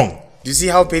are you wrong? Do you see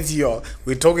how petty you are?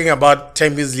 We're talking about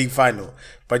Champions League final,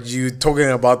 but you're talking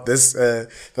about this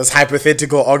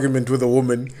hypothetical argument with a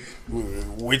woman,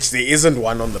 which there isn't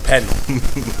one on the panel.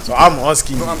 So I'm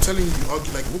asking No, you. I'm telling you, you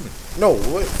argue like women. No,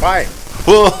 fine.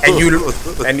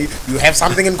 And you have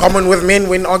something in common with men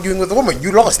when arguing with a woman.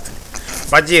 You lost.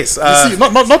 But yes, See,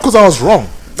 not because I was wrong.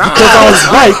 Because I was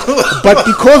right, but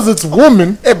because it's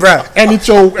woman, hey, bruh. and it's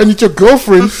your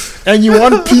girlfriend, and you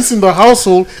want peace in the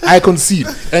household, I concede.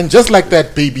 And just like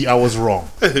that, baby, I was wrong.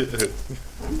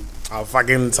 I'll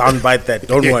fucking soundbite that.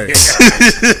 Don't worry.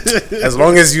 As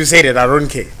long as you said it, I don't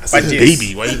care. But yes.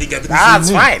 Baby, why you think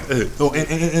That's fine. No,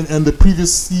 and the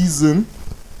previous season,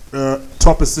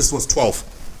 top assist was 12.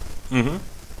 Mm-hmm.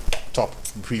 Top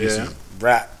previous Yeah. season.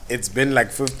 Bruh, it's been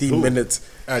like 15 minutes.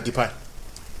 Depay.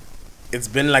 It's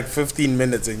been like 15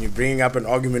 minutes and you're bringing up an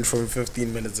argument from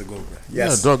 15 minutes ago, bro.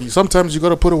 Yes. Yeah, dog. Sometimes you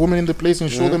gotta put a woman in the place and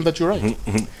show them that you're right.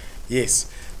 Yes.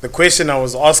 The question I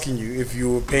was asking you, if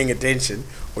you were paying attention,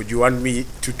 or do you want me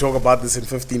to talk about this in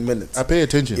 15 minutes? I pay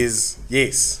attention. Is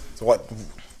yes. So what?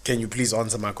 Can you please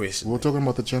answer my question? We were talking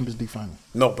about the Champions League final.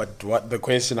 No, but what the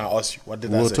question I asked you? What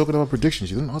did We I were say? talking about predictions.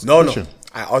 You didn't ask No, the no. question.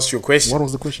 I asked you a question. What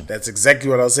was the question? That's exactly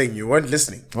what I was saying. You weren't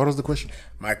listening. What was the question?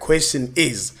 My question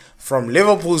is, from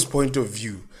Liverpool's point of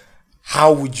view,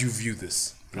 how would you view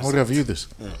this? How would I view this?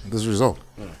 This result.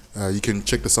 You can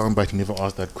check the soundbite. He never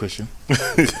asked that question.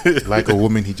 Like a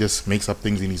woman, he just makes up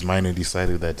things in his mind and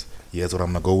decided that here's what I'm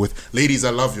gonna go with. Ladies, I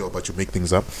love you, but you make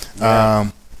things up.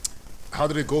 How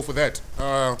did it go for that?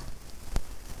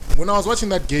 When I was watching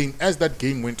that game, as that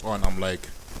game went on, I'm like,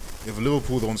 if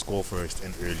Liverpool don't score first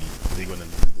and early, they're gonna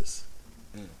lose this.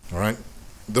 All right.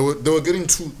 They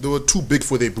were too big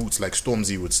for their boots, like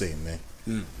Stormzy would say,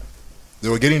 man. They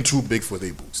were getting too big for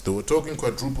their boots. They were talking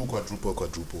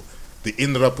quadruple. They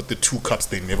ended up with the 2 cups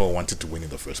they never wanted to win in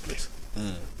the first place.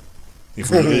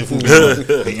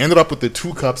 They ended up with the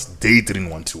 2 cups they didn't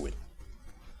want to win.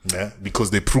 Yeah,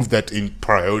 because they proved that in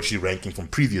priority ranking from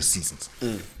previous seasons.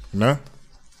 Yeah?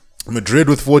 Madrid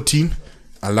with 14,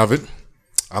 I love it.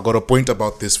 I got a point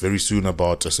about this very soon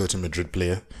about a certain Madrid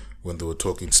player when they were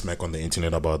talking smack on the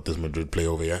internet about this Madrid player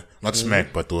over here. Not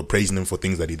smack, but they were praising him for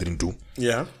things that he didn't do.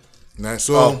 Yeah. Yeah,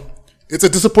 so it's a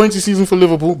disappointing season for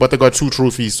Liverpool, but they got 2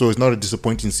 trophies, so it's not a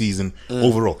disappointing season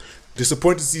overall.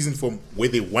 Disappointing season from where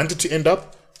they wanted to end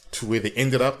up to where they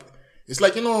ended up. It's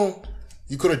like,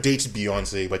 you could have dated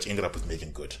Beyonce, but you ended up with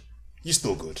Megan Good. You're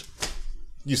still good.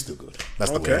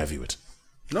 That's the way I view it.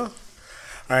 No.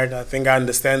 All right, I think I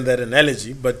understand that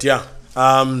analogy, but yeah.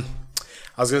 I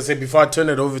was going to say, before I turn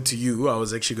it over to you, I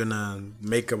was actually going to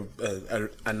make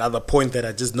another point that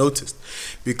I just noticed.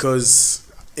 Because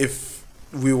if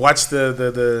we watch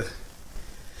the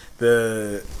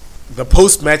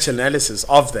post-match analysis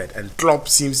of that, and Klopp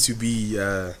seems to be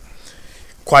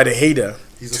quite a hater.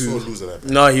 He's a sore loser.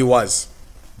 No, he was.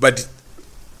 But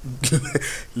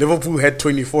Liverpool had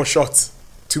 24 shots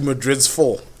to Madrid's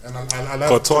 4. And I love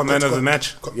Courtois, man of the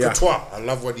match. Courtois, I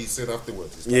love what he said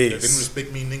afterwards. It's like, Yes. they didn't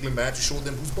respect me in England, but I had to show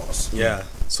them who's boss. Yeah.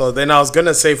 So then I was going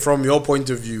to say, from your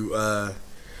point of view,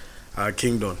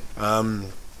 Kingdon,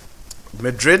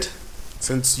 Madrid,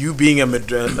 since you being a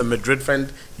Madrid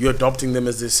fan, you're adopting them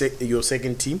as your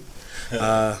second team.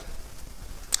 How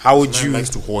would Man you... likes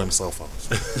to whore himself out.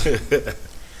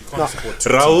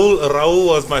 Raul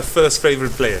was my first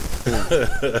favorite player.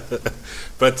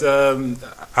 But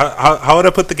how would I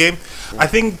put the game? I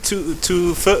think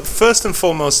first and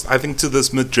foremost, I think to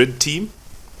this Madrid team,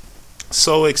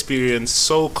 so experienced,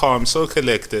 so calm, so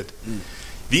collected.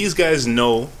 These guys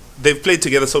know they've played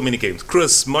together so many games.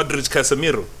 Kroos, Modric,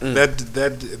 Casemiro,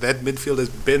 that midfield is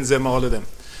Benzema, all of them.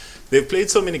 They've played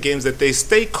so many games that they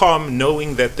stay calm,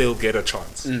 knowing that they'll get a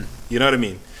chance. You know what I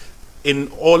mean? In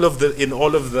all of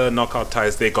the knockout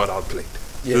ties, they got outplayed.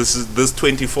 Yes. This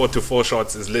 24-4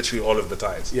 shots is literally all of the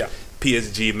ties. Yeah.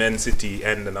 PSG, Man City,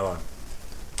 and another one,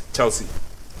 Chelsea.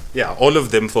 Yeah, all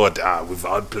of them thought, we've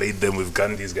outplayed them, we've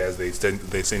gunned these guys. They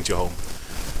sent you home.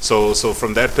 So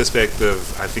from that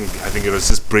perspective, I think it was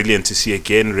just brilliant to see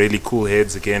again. Really cool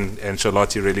heads again.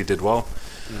 Ancelotti really did well.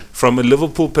 From a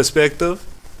Liverpool perspective,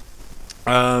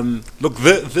 look,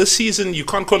 this season you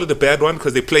can't call it a bad one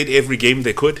because they played every game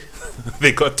they could.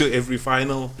 They got to every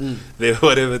final. They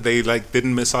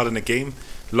didn't miss out on a game.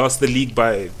 Lost the league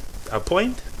by a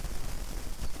point.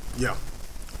 Yeah.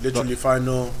 Literally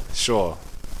final. Sure.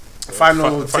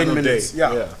 Final 10 minutes. Day.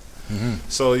 Yeah.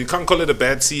 So you can't call it a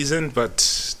bad season,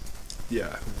 but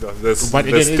yeah, there's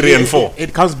 3 and 4.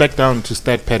 It comes back down to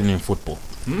stat padding in football.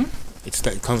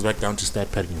 It comes back down to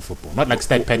stat padding in football. Not like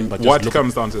stat padding, but just what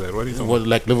comes down to that? What are you talking about?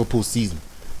 Like Liverpool's season.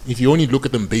 If you only look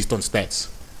at them based on stats,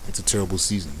 it's a terrible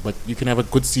season. But you can have a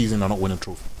good season and not win a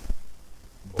trophy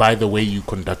by the way you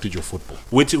conducted your football.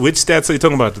 Which stats are you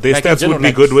talking about? Their Like stats general, would be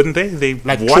like- good, wouldn't they? They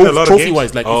Like won a lot of trophy games.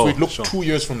 wise, like if we look sure. 2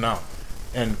 years from now,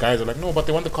 and guys are like, no, but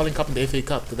they won the Carling Cup and the FA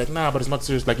Cup. They're like, nah, but it's not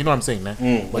serious. Like, you know what I'm saying, nah?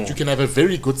 But you can have a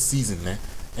very good season, nah,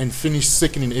 and finish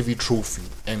second in every trophy.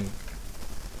 And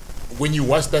when you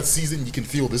watch that season, you can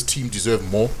feel this team deserved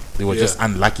more. They were just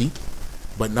unlucky.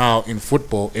 But now in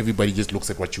football, everybody just looks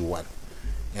at what you won.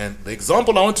 And the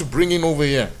example I want to bring in over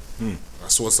here, I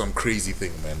saw some crazy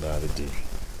thing, man, the other day.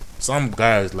 Some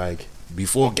guys, like,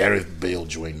 before Gareth Bale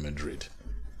joined Madrid,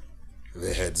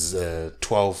 they had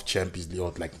 12 Champions League,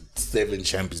 or like 7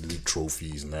 Champions League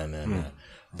trophies, man.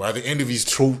 By the end of his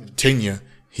tenure,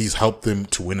 he's helped them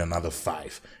to win another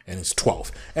 5, and it's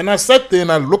 12. And I sat there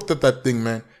and I looked at that thing,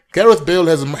 man. Gareth Bale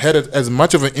has had as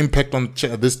much of an impact on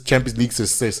this Champions League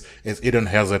success as Eden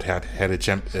Hazard had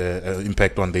an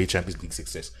impact on their Champions League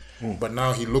success. But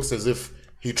now he looks as if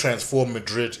he transformed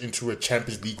Madrid into a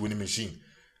Champions League winning machine.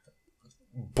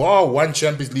 Bar one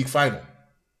Champions League final.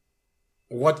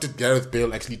 What did Gareth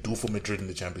Bale actually do for Madrid in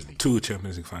the Champions League? 2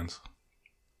 Champions League finals.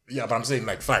 Yeah, but I'm saying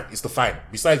like fine. It's the final.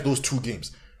 Besides those 2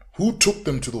 games, who took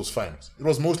them to those finals? It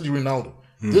was mostly Ronaldo.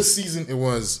 This season it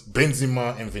was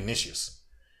Benzema and Vinicius.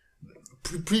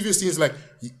 Previous seasons, like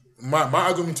my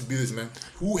argument to be this, man.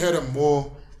 Who had a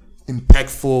more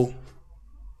impactful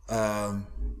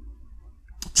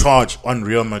charge on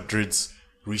Real Madrid's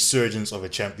resurgence of a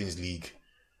Champions League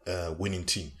winning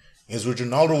team? Is it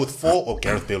Ronaldo with 4 or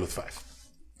Gareth Bale with 5?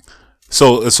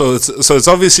 So it's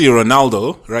obviously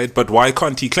Ronaldo, right? But why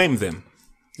can't he claim them?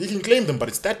 He can claim them, but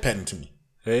it's that pattern to me.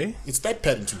 Hey? It's that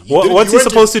pattern to me. What's he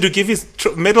supposed to do? Give his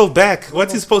medal back?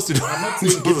 What's he supposed to do? I'm not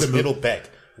saying give the medal back.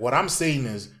 What I'm saying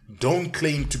is don't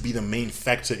claim to be the main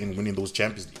factor in winning those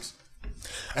Champions Leagues.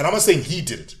 And I'm not saying he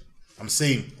did it. I'm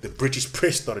saying the British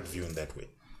press started viewing that way.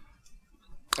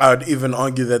 I would even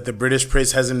argue that the British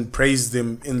press hasn't praised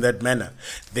him in that manner.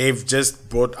 They've just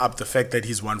brought up the fact that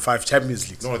he's won 5 Champions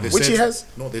Leagues, which he has.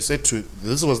 No, they said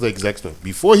this was the exact story.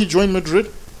 Before he joined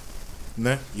Madrid,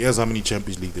 here's how many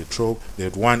Champions League they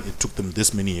had won. It took them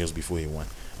this many years before he won.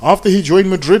 After he joined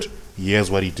Madrid, here's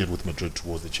what he did with Madrid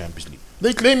towards the Champions League.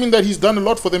 They're claiming that he's done a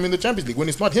lot for them in the Champions League when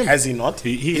it's not him. Has he not?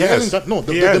 He hasn't has. done- no,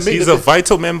 He has. He's a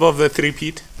vital member of the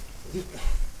three-peat.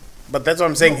 But that's what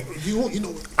I'm saying.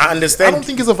 I I understand. don't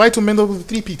think he's a vital member of the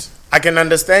three-peat. I can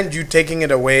understand you taking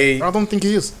it away. I don't think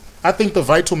he is. I think the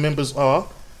vital members are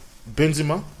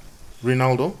Benzema,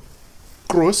 Ronaldo,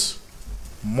 Kroos,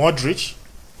 Modric,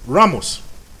 Ramos.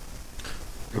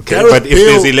 Okay, Gareth but if Bale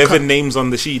there's 11 names on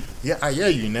the sheet, Yeah, I hear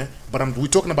you, né? But we're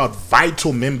talking about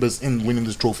vital members in winning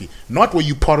this trophy, not where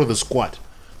you part of the squad.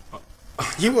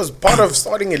 He was part of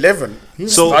starting 11.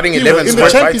 So- Starting He 11 was is in the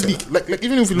quite Champions vital. League. Like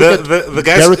even if you look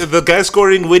at the guy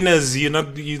scoring winners, you're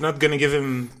not gonna give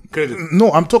him credit.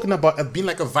 no, I'm talking about being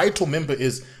like a vital member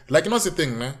is like, you know what's the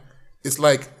thing, né? It's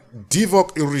like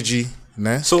Divock Origi,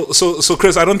 né? So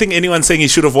Chris, I don't think anyone's saying he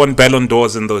should have won Ballon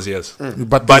d'Ors in those years.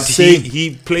 But But they say-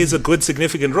 he plays a good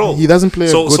significant role. He doesn't play a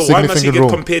so, good So why must he significant get role?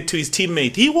 compared to his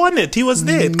teammate? He won it. He was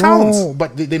there. It counts. No,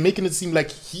 but they're making it seem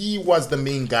like he was the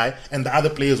main guy and the other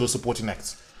players were supporting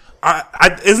acts.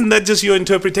 Isn't that just your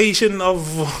interpretation of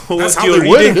That's what how you're they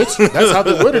worded reading? it. That's how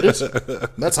they worded it.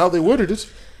 That's how they worded it.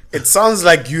 It sounds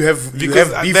like you have beef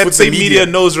That with the same media. media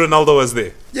knows Ronaldo was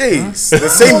there. Yes, the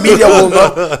same media will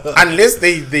not, unless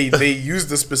they use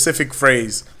the specific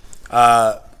phrase,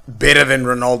 better than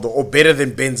Ronaldo or better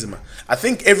than Benzema. I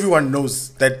think everyone knows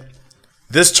that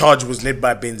this charge was led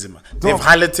by Benzema. They've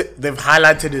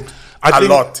highlighted it a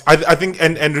lot. I think,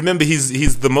 and remember,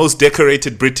 he's the most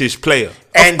decorated British player.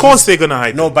 And Of course, he's- they're gonna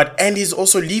hide. No, him. but and he's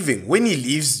also leaving. When he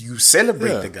leaves, you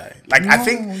celebrate the guy. Like I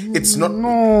think it's not.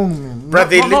 Bruh,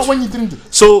 they not when you didn't.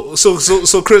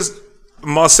 So Chris,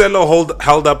 Marcelo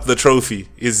held up the trophy.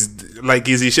 Is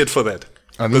he shit for that?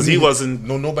 Because he wasn't.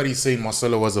 No, nobody's saying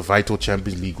Marcelo was a vital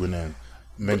Champions League winner,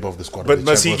 member of the squad. But of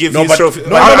the must he Champions- give No, his but- trophy?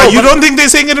 no, You but- don't think they're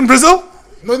saying it in Brazil?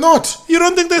 No, not. You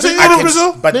don't think they're saying I it in can-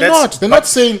 Brazil? but They're that's- not. They're not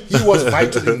saying he was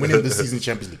vital in winning this season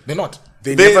Champions League. They're not.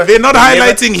 They're not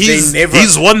highlighting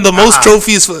he's won the most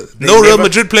trophies. No Real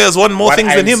Madrid players won more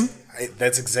things than him.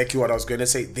 That's exactly what I was going to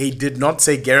say. They did not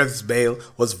say Gareth Bale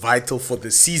was vital for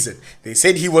the season. They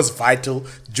said he was vital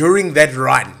during that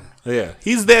run. Yeah,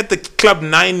 he's there at the club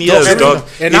 9 years, dog.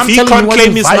 And If I'm he telling can't you,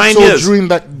 claim he his wasn't 9 vital years,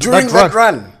 during that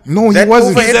run. No, he That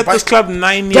wasn't. overhead he's at this club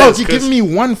 9 years. Dog, you Chris. give me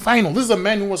one final. This is a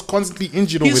man who was constantly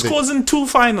injured He over there. scores in 2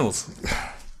 finals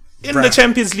in the Bruh.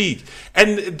 Champions League,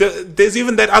 and there's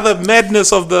even that other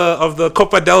madness of the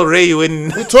Copa del Rey when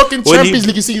We're talking when Champions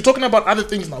League. You see, you're talking about other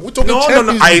things now. We're talking No.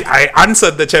 Champions League. I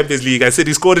answered the Champions League. I said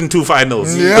he scored in 2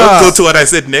 finals. Yeah. Don't go to what I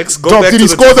said next. Go Dog, back did to he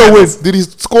the score 2 the finals. wins? Did he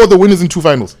score the winners in 2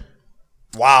 finals?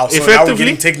 Wow, so now we're Effectively,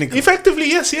 getting technical.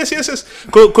 yes.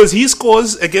 Because he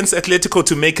scores against Atletico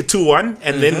to make it 2-1,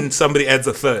 and then somebody adds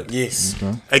a third. Yes.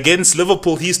 Against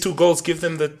Liverpool, his 2 goals give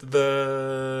them the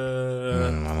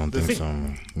I don't the think thing. so.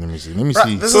 Man. Let me see. Let me Bruh,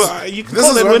 see. this So, is, you can this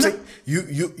call is that what I'm winner?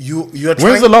 saying. You're When's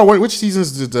trying. the last? Which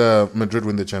seasons did Madrid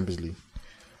win the Champions League?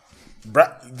 Bruh,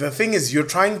 the thing is, you're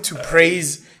trying to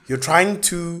praise. You're trying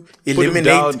to him eliminate.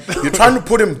 down. You're trying to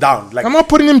put him down. Like I'm not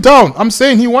putting him down. I'm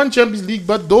saying he won Champions League,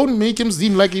 but don't make him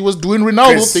seem like he was doing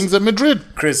Ronaldo Chris. things at Madrid.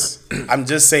 Chris, I'm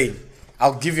just saying.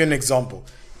 I'll give you an example.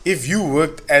 If you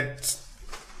worked at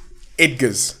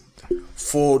Edgar's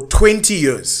for 20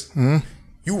 years,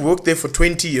 you worked there for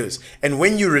 20 years, and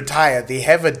when you retire, they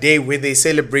have a day where they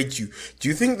celebrate you. Do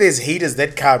you think there's haters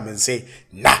that come and say,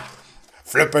 nah,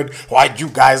 flip it, why you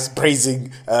guys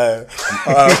praising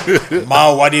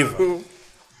Ma whatever?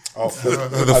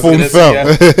 The phone fell.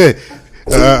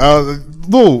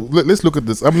 No, let's look at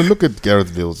this. I'm gonna look at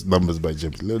Gareth Bale's numbers by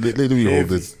James. Let me hold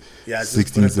this. Yeah, just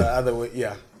 16. put it the other way.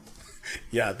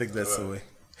 Yeah, I think that's the way.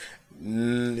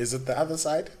 Is it the other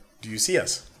side? Do you see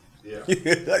us? Yeah.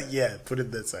 Yeah, put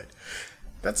it that side.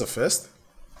 That's a first.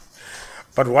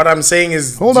 But what I'm saying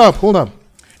is, Hold up.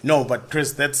 no. But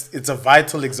Chris, it's a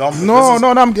vital example. No, This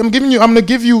is- I'm giving you. I'm gonna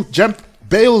give you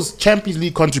Bale's Champions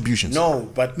League contributions. no.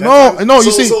 But no.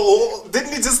 You see, So didn't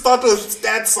he just start with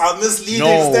stats are misleading?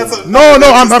 No. Stats are, no.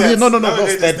 I'm stats. here. No.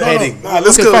 Stat padding.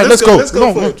 Let's Okay, go. fine, Let's let's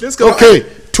go. go. Let's go. Okay,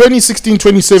 2016,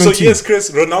 2017. So yes, Chris,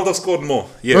 Ronaldo scored more.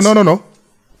 Yes. No.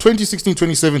 2016,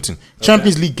 2017.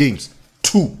 Champions League games.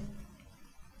 2.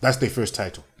 That's their first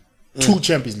title. 2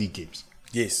 Champions League games.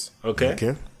 Yes. Okay.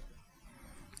 Okay.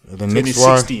 The next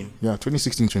one. 2016. Yeah,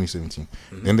 2016, 2017.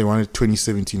 Then they wanted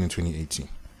 2017 and 2018.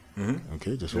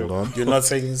 Okay, just hold on. You're not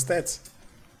saying his stats.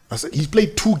 I said he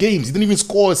played 2 games. He didn't even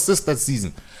score assist that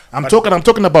season. I'm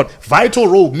talking about vital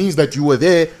role means that you were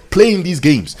there playing these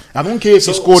games. I don't care if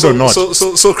you scored or not.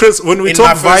 So Chris, when we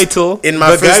talk vital, the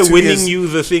guy winning you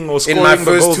the thing or scoring the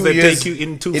goals that take you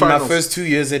into finals. In my first 2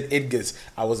 years at Edgar's,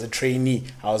 I was a trainee.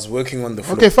 I was working on the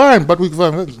floor. Okay, fine, but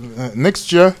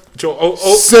next year,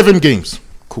 7 games.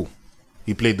 Cool.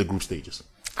 He played the group stages.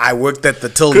 I worked at the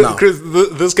till now. Chris,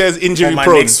 this guy's injury For my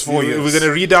prone. next 4 years. We're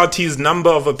gonna read out his number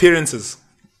of appearances.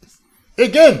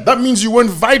 Again, that means you weren't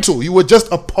vital. You were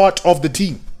just a part of the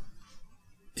team.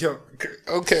 Yeah,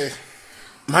 okay.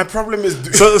 My problem is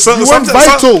you weren't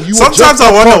vital. You were sometimes just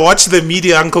I want to part. watch the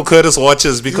media Uncle Curtis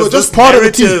watches You because were this just part of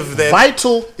the team. narrative that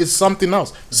Vital is something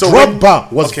else. So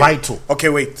Drogba was vital Okay,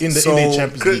 wait. in the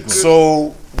Champions League.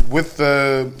 So with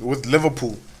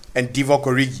Liverpool and Divock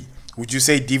Origi, would you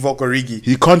say Divock Origi?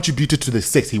 He contributed to the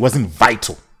 6. He wasn't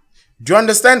vital. Do you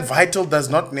understand? Vital does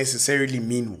not necessarily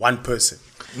mean one person.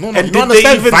 No, And you did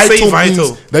understand they even say vital?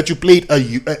 means that you played a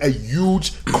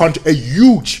huge,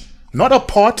 not a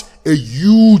part, a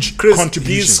huge Chris,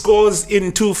 contribution. he scores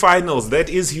in 2 finals. That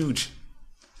is huge.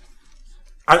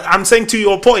 I'm saying to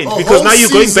your point because now you're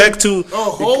going back to a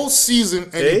whole season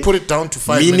and you put it down to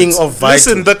 5 Meaning minutes. of vital.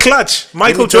 listen the clutch.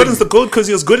 Michael tell Jordan's you. the GOAT because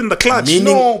he was good in the clutch.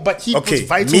 No, but he puts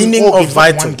vital in meaning all of games,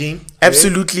 not vital. one game.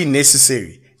 Absolutely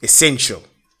necessary, essential.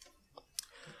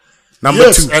 Number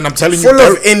Yes, 2, and I'm telling you, full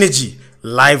of that- energy,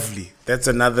 lively. That's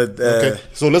another. Okay,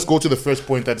 so let's go to the first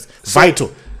point. That is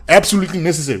vital, absolutely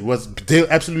necessary. Was Dale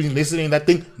absolutely necessary in that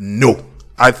thing? No.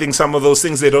 I think some of those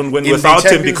things they don't win In the without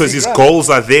him Champions because League his run. goals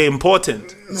are there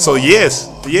important. So yes,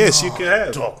 you can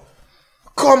have.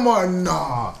 Come on,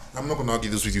 nah. I'm not gonna argue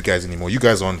this with you guys anymore. You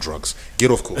guys are on drugs. Get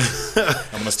off coke.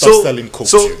 I'm gonna start selling coke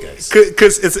to you guys.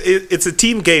 Because it's a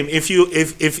team game. If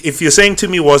you're saying to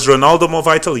me, was Ronaldo more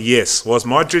vital? Yes. Was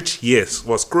Modric? Yes.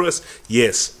 Was Kroos?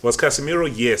 Yes. Was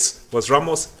Casemiro? Yes. Was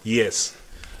Ramos? Yes.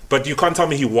 But you can't tell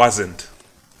me he wasn't.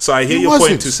 So I hear He your wasn't.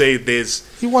 point to say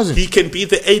He wasn't. He can be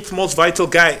the 8th most vital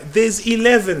guy. There's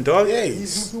 11, dog. Yeah, He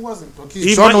wasn't. Okay.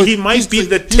 He might be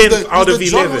the 10th out of 11.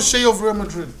 John O'Shea of Real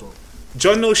Madrid, though.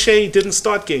 John O'Shea didn't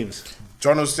start games.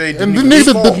 John O'Shea And didn't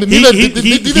neither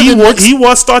even score. He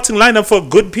was starting lineup for a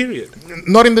good period.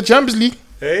 not in the Champions League.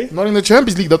 Hey? Not in the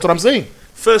Champions League. That's what I'm saying.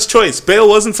 First choice. Bale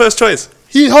wasn't first choice.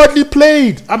 He hardly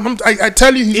played. I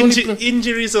tell you, he's only played.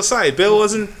 Injuries aside, Bale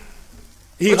wasn't.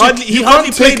 He But hardly you hardly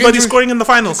can't played, take but he's injury- scoring in the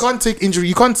You finals. can't take injury.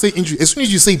 You can't say injury. As soon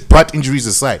as you say but injuries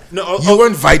aside, No, you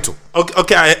weren't vital.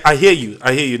 Okay, I hear you.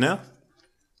 I hear you now.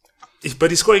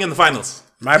 But he's scoring in the finals.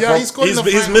 Yeah, he scored in the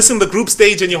He's finals. missing the group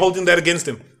stage, and you're holding that against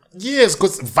him. Yes,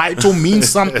 because vital means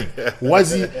something.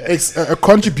 Was he a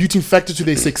contributing factor to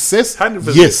their success?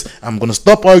 100%. Yes. I'm going to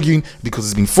stop arguing because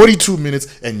it's been 42 minutes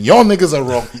and y'all niggas are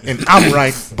wrong and I'm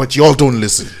right, but y'all don't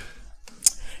listen.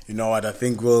 You know what? I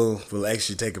think we'll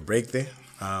actually take a break there.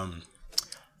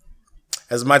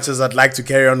 As much as I'd like to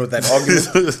carry on with that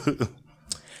argument,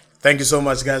 thank you so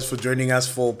much, guys, for joining us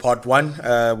for part 1.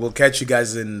 We'll catch you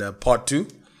guys in part 2.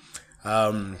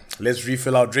 Let's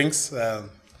refill our drinks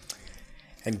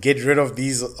and get rid of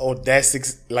these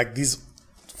audacity, like these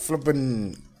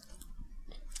flipping.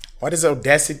 What is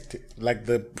audacity? Like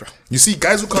the. You see,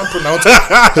 guys who can't pronounce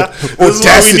This is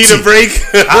why we need a break.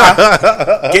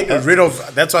 Get rid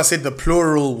of. That's why I said the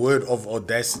plural word of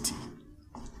audacity.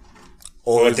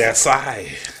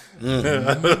 Audacity.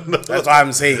 That's why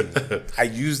I'm saying.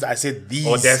 I said these.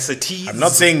 Audacities. I'm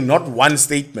not saying not one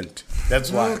statement.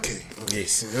 That's why. Okay.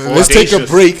 Yes. Let's take a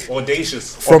break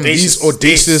Audacious. from these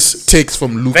audacious takes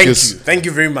from Lucas. Thank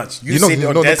you very much. You know, said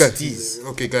look, audacities.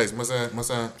 okay, guys, must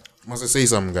I say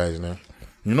something, guys? Now,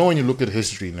 you know when you look at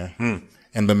history now,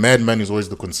 and the madman is always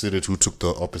the considered who took the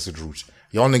opposite route.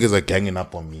 Y'all niggas are ganging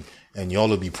up on me, and y'all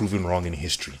will be proven wrong in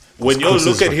history. When you Chris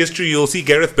look is at right. history, you'll see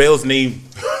Gareth Bale's name.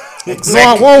 No,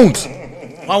 I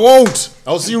won't.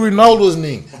 I'll see Ronaldo's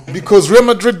name because Real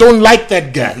Madrid don't like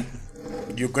that guy.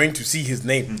 You're going to see his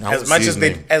name I as won't much see as his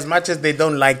they name. as much as they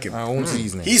don't like him. I won't see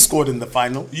his name. He scored in the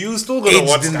final. You still gonna Aged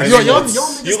watch in the Sky game. Y'all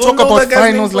Sports. niggas You talk don't know about that guy's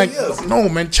name finals for like years. no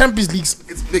man. Champions Leagues.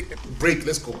 It's like, break.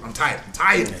 Let's go. I'm tired.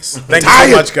 Thank you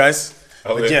so much, guys.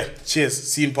 But Okay. yeah, cheers.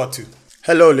 See you in part 2.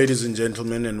 Hello, ladies and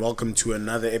gentlemen, and welcome to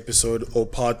another episode or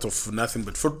part of Nothing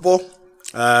But Football.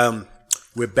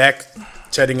 We're back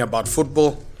chatting about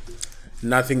football.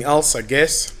 Nothing else, I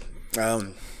guess.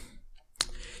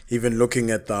 Even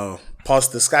looking at our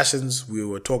past discussions, we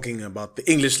were talking about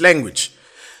the English language,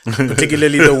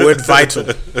 particularly the word vital.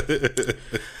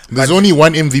 There's only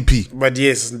one MVP. But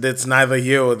yes, that's neither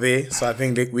here or there. So I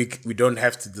think that we don't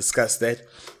have to discuss that.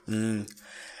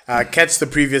 Catch the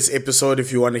previous episode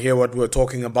if you want to hear what we're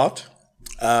talking about.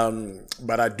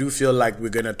 But I do feel like we're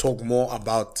going to talk more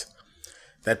about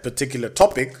that particular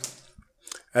topic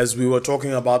as we were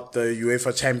talking about the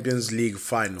UEFA Champions League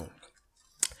final.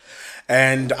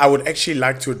 And I would actually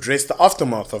like to address the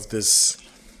aftermath of this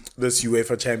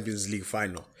UEFA Champions League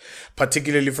final,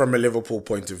 particularly from a Liverpool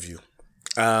point of view.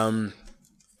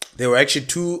 There were actually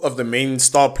two of the main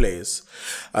star players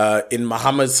in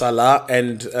Mohamed Salah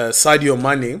and Sadio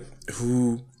Mane,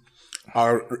 who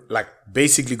are like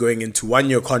basically going into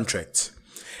 1-year contracts.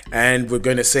 And we're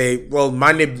going to say, well,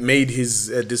 Mane made his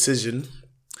decision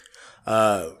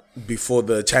before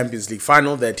the Champions League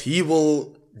final that he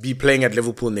will be playing at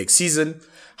Liverpool next season.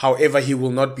 However, he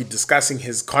will not be discussing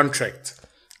his contract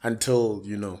until,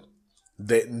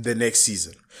 the next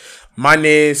season.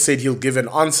 Mane said he'll give an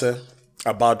answer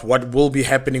about what will be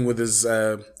happening with his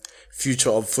future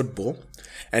of football.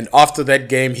 And after that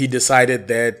game, he decided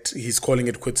that he's calling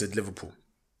it quits at Liverpool.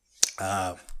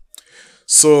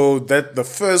 So that the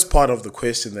first part of the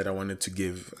question that I wanted to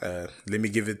give, let me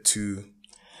give it to,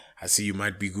 I see you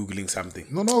might be Googling something.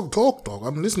 No, talk, dog.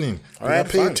 I'm listening. All right,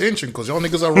 pay fine. attention because y'all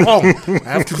niggas are wrong. I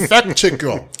have to fact check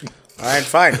y'all. All right,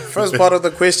 fine. First part of the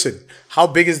question. How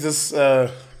big is this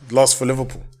loss for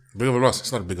Liverpool? Big of a loss.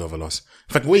 It's not big of a loss.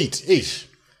 In fact, wait, ish.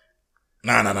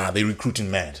 Nah. They're recruiting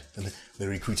mad.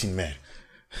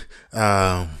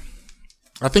 I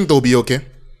think they'll be okay.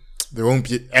 They won't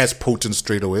be as potent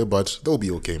straight away, but they'll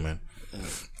be okay, man.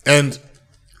 And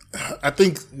I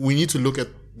think we need to look at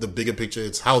the bigger picture.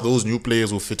 It's how those new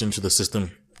players will fit into the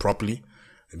system properly,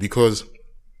 because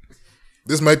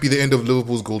this might be the end of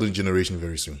Liverpool's golden generation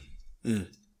very soon.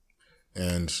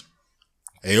 And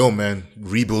man,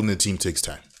 rebuilding a team takes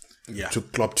time. Yeah. It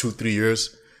took Klopp 2-3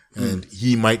 years, and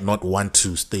he might not want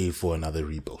to stay for another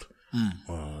rebuild.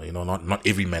 Not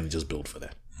every manager's built for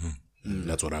that.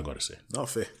 That's what I got to say. Not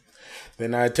fair.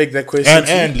 Then I take that question.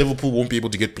 And Liverpool won't be able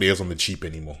to get players on the cheap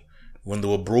anymore. When they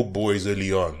were broke boys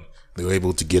early on, they were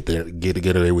able to get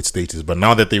away with status. But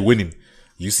now that they're winning,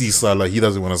 you see Salah, he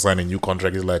doesn't want to sign a new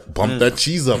contract. He's like, bump that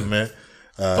cheese up, man.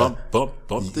 Bump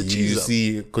the cheese You up.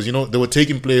 see, because they were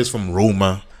taking players from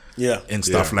Roma. Yeah. And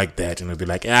stuff like that. And they'll be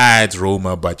like, it's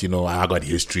Roma, but I got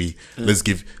history. Let's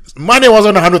give. Mane was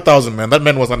on 100,000, man. That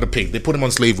man was underpaid. They put him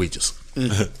on slave wages.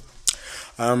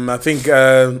 I think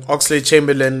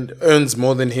Oxlade-Chamberlain earns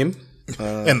more than him.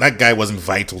 And that guy wasn't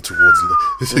vital towards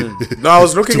No, I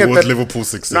was looking at that Liverpool's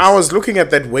success. No, I was looking at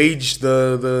that wage,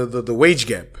 the wage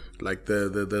gap, like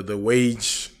the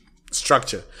wage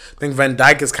structure. I think Van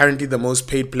Dijk is currently the most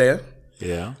paid player.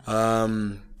 Yeah.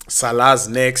 Salah's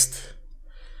next.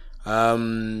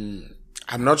 I'm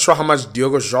not sure how much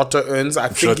Diogo Jota earns. I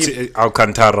think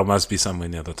Alcantara must be somewhere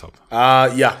near the top.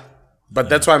 yeah. But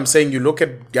that's why I'm saying you look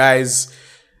at guys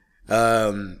who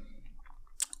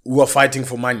are fighting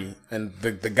for money, and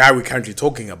the guy we're currently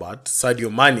talking about,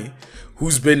 Sadio Mane,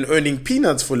 who's been earning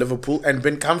peanuts for Liverpool and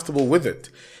been comfortable with it.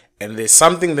 And there's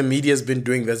something the media's been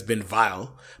doing that's been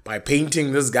vile by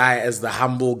painting this guy as the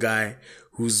humble guy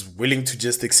who's willing to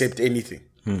just accept anything.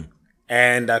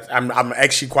 And I'm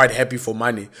actually quite happy for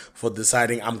Mane for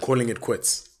deciding I'm calling it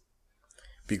quits,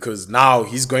 because now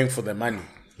he's going for the money.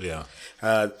 Yeah.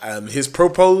 His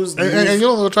proposed move, and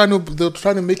they're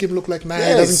trying to make him look like, he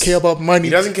doesn't care about money. He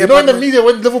doesn't care in about the money. media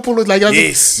when Liverpool was like,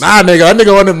 Yes. that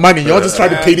nigga wanted money. Y'all just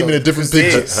trying to paint him in a different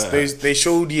picture. They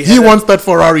showed He wants that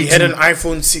Ferrari he had too. an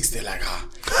iPhone 6. They're like,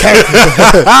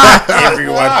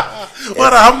 everyone.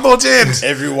 What a humble gent.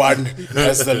 Everyone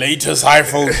has the latest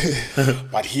iPhone,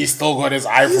 but he still got his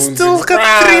iPhone. Still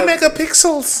got 3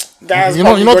 megapixels. Guys, You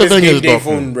know what the thing is, day though?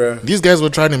 phone, bro. These guys were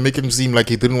trying to make him seem like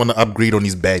he didn't want to upgrade on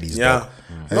his baddies. Yeah.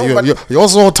 Dog. You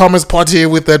also saw Thomas Partey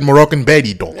with that Moroccan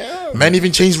baddie, dog. Man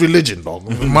even changed religion, dog.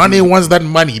 Mane wants that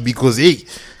money because,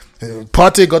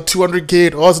 Partey got 200k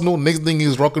at Arsenal. Next thing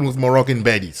he's rocking with Moroccan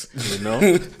baddies.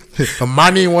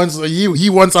 Mane wants he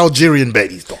wants Algerian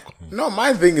baddies, dog. No,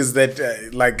 my thing is that,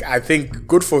 I think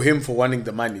good for him for wanting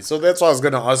the money. So that's what I was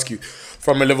going to ask you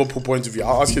from a Liverpool point of view.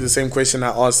 I'll ask you the same question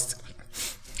I asked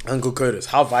Uncle Curtis.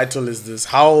 How vital is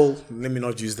this? Let me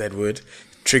not use that word,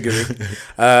 triggering.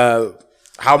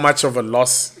 How much of a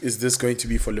loss is this going to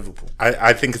be for Liverpool?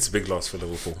 I think it's a big loss for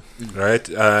Liverpool, right?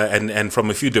 And from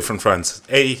a few different fronts.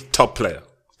 A, top player.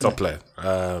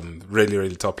 Really,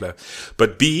 really top player.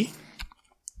 But B,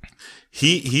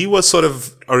 he was sort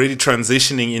of already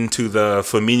transitioning into the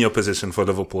Firmino position for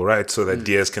Liverpool, right? So that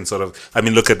Diaz can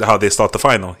look at how they start the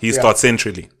final. He starts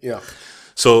centrally. Yeah.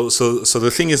 So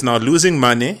the thing is now, losing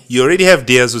Mane, you already have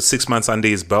Diaz with 6 months under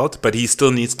his belt, but he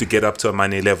still needs to get up to a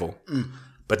Mane level.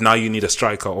 But now you need a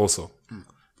striker also.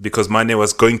 because Mane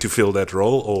was going to fill that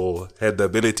role or had the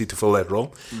ability to fill that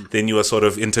role, then you are sort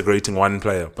of integrating one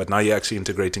player, but now you're actually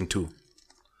integrating two.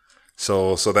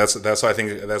 So that's why I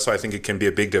think it can be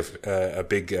a big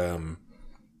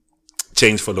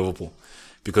change for Liverpool,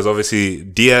 because obviously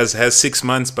Diaz has 6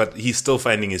 months, but he's still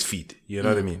finding his feet. You know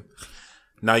what I mean?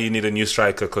 Now you need a new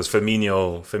striker because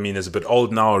Firmino's a bit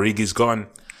old now. Origi's gone.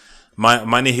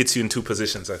 Mane hits you in two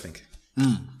positions, I think.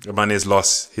 Mane's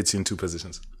loss hits you in two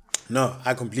positions. No,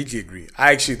 I completely agree.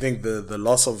 I actually think the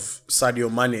loss of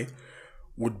Sadio Mane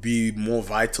would be more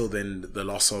vital than the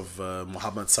loss of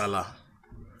Mohamed Salah.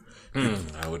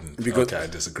 I wouldn't. Because- I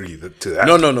disagree to that.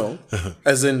 No.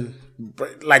 As in,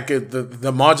 like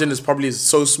the margin is probably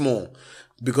so small,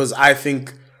 because I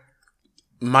think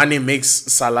Mane makes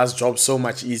Salah's job so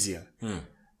much easier.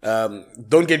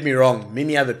 Don't get me wrong,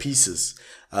 many other pieces.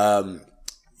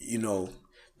 You know,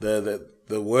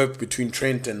 the work between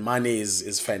Trent and Mane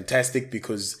is fantastic,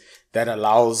 because that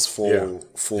allows for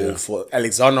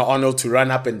Alexander Arnold to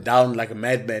run up and down like a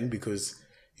madman, because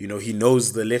you know he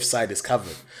knows the left side is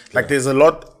covered. Like there's a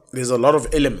lot of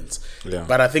elements. Yeah.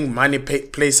 But I think Mane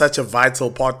plays such a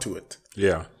vital part to it.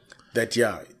 Yeah. That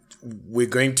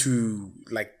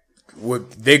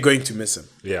they're going to miss him.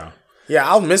 Yeah. Yeah,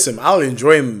 I'll miss him. I'll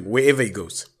enjoy him wherever he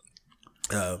goes.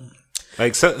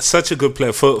 Like such a good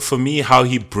player. For me, how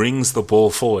he brings the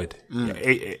ball forward,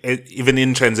 even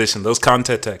in transition, those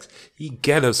counter attacks, he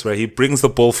gallops, right? He brings the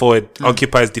ball forward,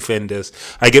 occupies defenders.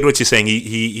 I get what you're saying.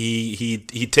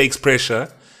 He takes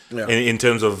pressure in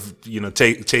terms of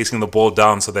chasing the ball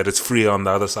down so that it's free on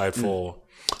the other side for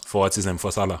what's his name,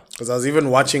 for Salah. Because I was even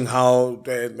watching how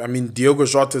Diogo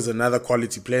Jota is another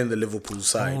quality player in the Liverpool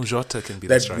side. Oh, Jota can be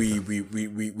that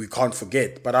the we can't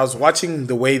forget. But I was watching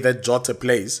the way that Jota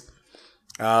plays.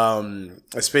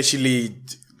 Especially,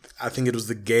 I think it was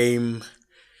the game.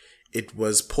 It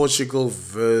was Portugal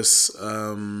versus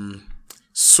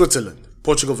Switzerland.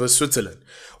 Portugal versus Switzerland,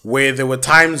 where there were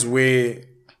times where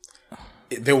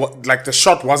they were like the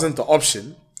shot wasn't the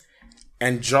option,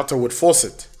 and Jota would force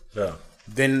it. Yeah.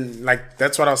 Then, like,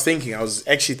 that's what I was thinking. I was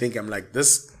actually thinking, I'm like,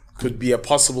 this could be a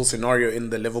possible scenario in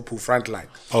the Liverpool front line.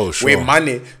 Oh, sure. Where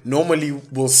Mane normally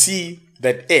will see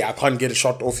that, hey, I can't get a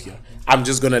shot off here. I'm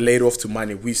just going to lay it off to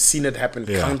Mane. We've seen it happen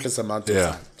countless amounts of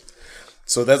times.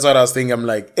 So that's what I was thinking. I'm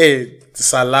like, hey,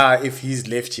 Salah, if he's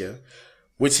left here,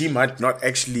 which he might not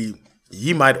actually,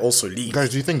 he might also leave. Guys,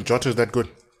 do you think Jota is that good?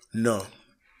 No.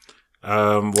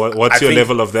 What's your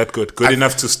level of that good? Good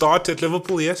enough to start at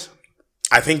Liverpool, yes?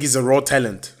 I think he's a raw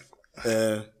talent.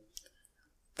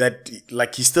 That,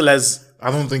 like, he still has... I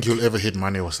don't think he'll ever hit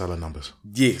Mane or Salah numbers.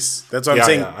 Yes, that's what I'm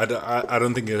saying. Yeah, I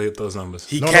don't think he'll hit those numbers.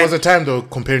 There was a time though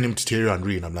comparing him to Thierry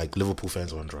Henry, and I'm like, Liverpool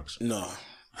fans are on drugs. No.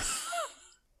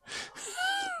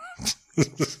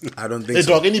 I don't think Hey, so.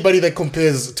 dog, anybody that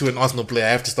compares to an Arsenal player, I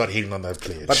have to start hating on that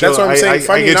player. But that's what I'm saying.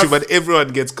 I get you, but everyone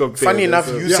gets compared. Funny enough,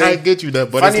 I get you that,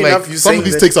 but funny it's like enough, you some saying of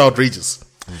these that- takes are outrageous.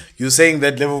 You're saying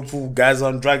that Liverpool guys are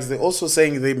on drugs. They're also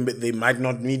saying they might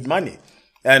not need money.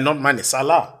 Not money,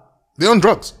 Salah. They're on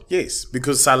drugs. Yes,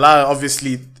 because Salah,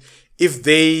 obviously, if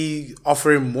they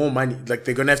offer him more money, like,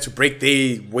 they're going to have to break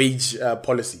their wage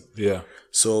policy. Yeah.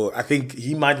 So I think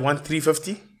he might want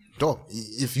 350. Dog,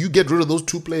 if you get rid of those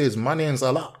two players, Mane and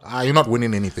Salah, you're not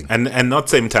winning anything. And not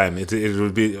same time. It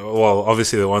would be, well,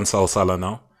 obviously they want Salah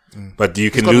now. But you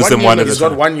can got lose 1 them year one left. at a He's got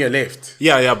time. 1 year left.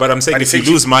 Yeah, but I'm saying But if you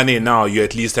essentially- lose money now, you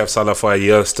at least have Salah for a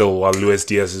year still while Luis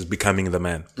Diaz is becoming the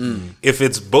man. If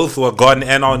it's both were gone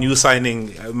and our new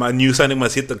signing, my new signing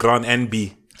must hit the ground and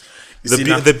be. see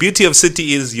now- The beauty of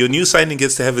City is your new signing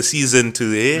gets to have a season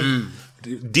to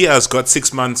Diaz got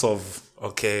 6 months of,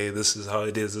 okay, this is how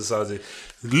it is, this is how it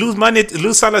is.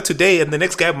 Lose Salah today and the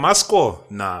next guy must score.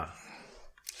 Nah.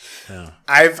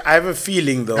 I have a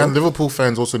feeling, though. And Liverpool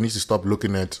fans also need to stop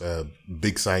looking at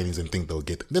big signings and think they'll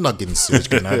get. They're not getting Serge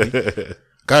Gnabry.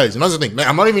 Guys, another thing.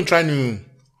 I'm not even trying to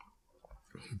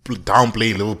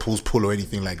downplay Liverpool's pull or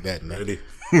anything like that. Man. Really?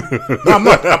 No, I'm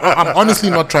not. I'm honestly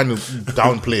not trying to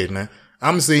downplay it. Man.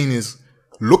 I'm saying is,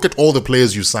 look at all the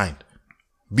players you signed.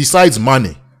 Besides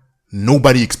Mane,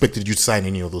 nobody expected you to sign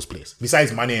any of those players.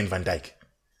 Besides Mane and Van Dijk,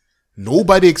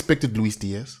 nobody expected Luis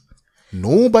Diaz.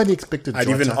 Nobody expected I'd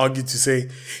Jota. even argue to say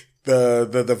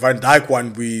the Van Dijk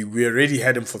one, we already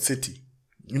had him for City.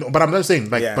 You know, but I'm not saying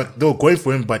like, Yeah. but they were going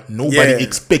for him, but nobody Yeah.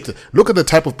 expected. Look at the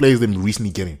type of players they're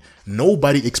recently getting.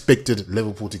 Nobody expected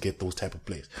Liverpool to get those type of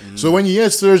players. So when you hear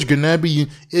Serge Gnabry,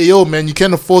 hey yo man, you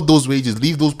can't afford those wages.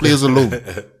 Leave those players alone.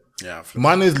 Yeah.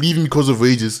 Mane is leaving because of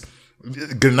wages.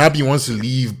 Gnabry wants to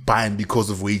leave Bayern because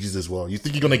of wages as well. You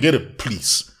think you're gonna get it?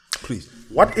 Please.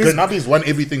 What is Gnabry's won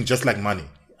everything just like Mane.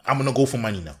 I'm gonna go for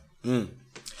money now.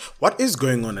 What is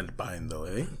going on at Bayern though,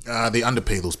 eh? They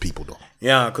underpay those people though.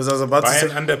 Yeah, because I was about to Bayern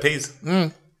say. underpays.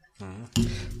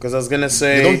 Because I was gonna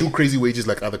say. They don't do crazy wages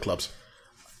like other clubs.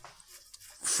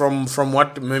 From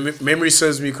what memory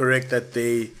serves me correct, that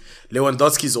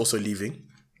Lewandowski is also leaving.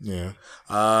 Yeah.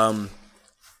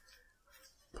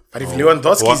 But if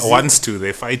Lewandowski Wants to,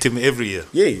 they fight him every year.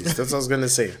 yes, that's what I was gonna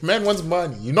say. Man wants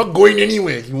money. You're not going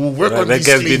anywhere. You will work on That these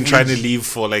guy's slave been trying to wages. leave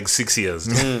for like 6 years.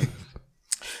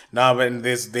 Nah, but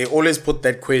they always put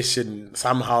that question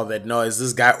somehow that no, is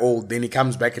this guy old? Then he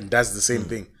comes back and does the same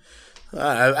thing.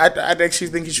 I'd actually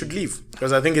think he should leave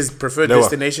because I think his preferred Lewa.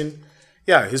 destination.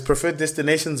 Yeah, his preferred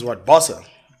destination is what, Barca.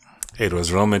 It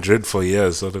was Real Madrid for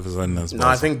years. Sort of a No,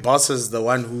 I think Barca is the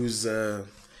one who's they're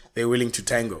willing to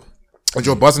tango. And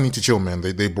Joe Barca need to chill, man.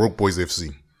 They broke Boys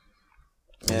FC.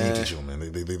 They need to chill, man.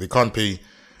 They can't pay.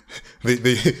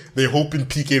 They're hoping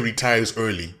PK retires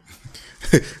early,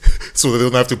 so they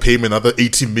don't have to pay him another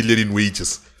 80 million in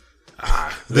wages.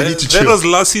 They need to That chill. was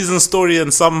last season's story,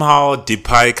 and somehow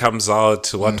Depay comes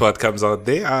out. What comes out?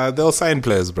 They'll sign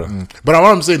players, bro. But what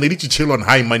I'm saying, they need to chill on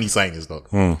high money signings, dog.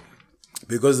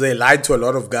 Because they lied to a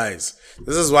lot of guys.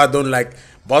 This is why I don't like.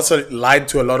 Barca lied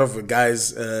to a lot of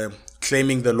guys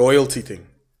claiming the loyalty thing.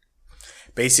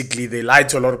 Basically, they lied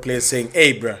to a lot of players saying,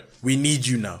 hey, bruh, we need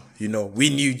you now. You know, we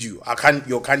need you.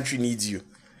 Your country needs you.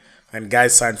 And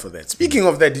guys signed for that. Speaking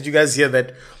of that, did you guys hear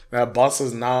that Barca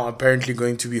is now apparently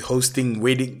going to be hosting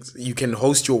weddings? You can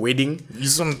host your wedding.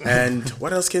 And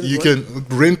what else can You can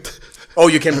rent Oh,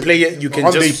 you can play it. You can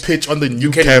on just the pitch on the new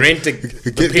you can camp. rent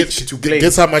the pitch to play.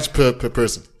 Guess how much per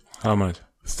person? How much?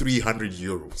 300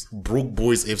 euros. Broke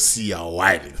Boys FC are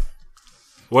wilding.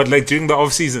 What, like during the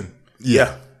off season?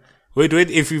 Yeah. Wait.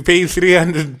 If you pay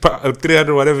 300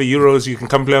 whatever euros, you can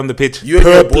come play on the pitch. You and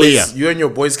Per your player. boys, you and your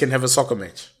boys can have a soccer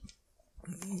match,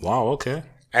 Wow. Okay.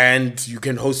 and you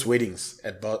can host weddings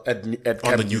at On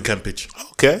Camp the new camp pitch.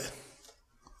 Okay.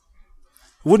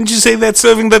 Wouldn't you say that's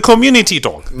serving the community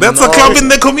dog? That's No. a club in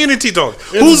the community dog.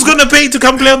 Who's gonna pay to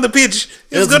come play on the pitch?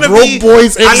 It's gonna Broke be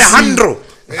Boys FC. Alejandro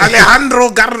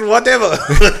whatever.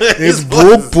 It's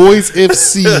Broke Boys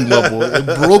FC, my boy.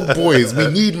 Broke Boys. We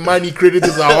need money.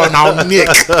 Creditors are on our neck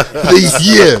this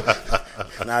year.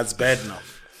 Nah, it's bad now.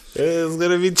 It's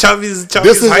gonna be Chavi's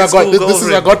This is high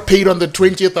school I got paid on the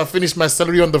 20th. I finished my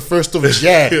salary on the 1st of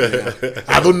Jan.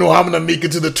 I don't know how I'm gonna make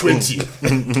it to the 20th.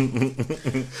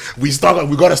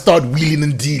 We gotta start wheeling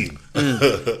and dealing.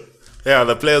 Yeah,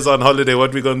 the players on holiday.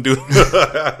 What we gonna do?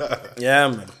 Yeah,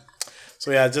 man. So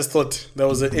yeah, I just thought that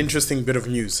was an interesting bit of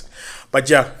news. But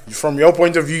yeah, from your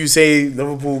point of view, you say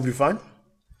Liverpool will be fine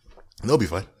They'll be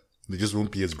fine. They just won't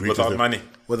be as great as Without them. money.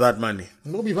 without money.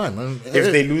 They'll be fine, man.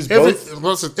 If they lose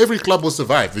every club will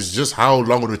survive. It's just how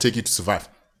long it will take you to survive.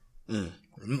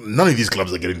 None of these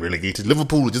clubs are getting relegated.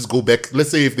 Liverpool will just go back.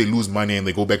 Let's say if they lose money and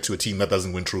they go back to a team that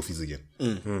doesn't win trophies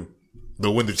again.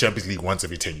 They'll win the Champions League once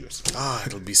every 10 years. Ah,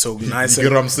 it'll be so nice. You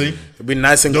get what I'm saying? It'll be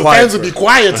nice and The quiet. fans will be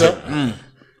quieter.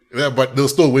 Yeah, but they'll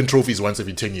still win trophies once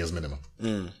every 10 years minimum.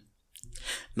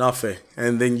 Not fair.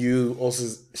 And then you also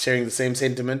sharing the same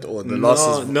sentiment or the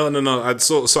losses? No.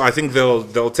 So I think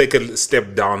they'll take a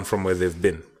step down from where they've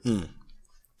been.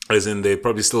 As in, they're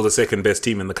probably still the second best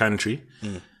team in the country,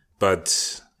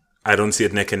 but I don't see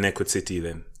it neck and neck with City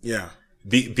then. Yeah.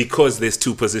 Because there's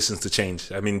two positions to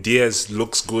change. I mean, Diaz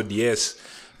looks good, yes,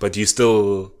 but you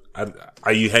still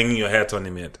are you hanging your hat on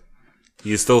him yet?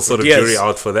 You still sort of Diaz. jury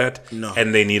out for that, No.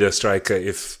 and they need a striker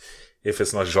if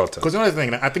it's not Jota. Because another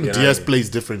thing, I think know Diaz what I mean? plays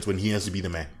different when he has to be the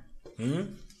man.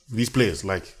 These players,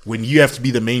 like when you have to be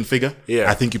the main figure, Yeah.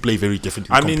 I think you play very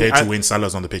differently I mean, compared to when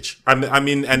Salah's on the pitch. I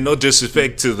mean, and no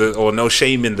disrespect to or no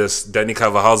shame in this. Danny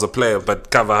Carvajal's a player, but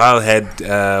Carvajal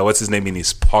had what's his name in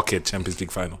his pocket Champions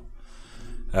League final.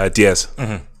 Diaz.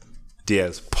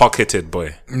 Diaz pocketed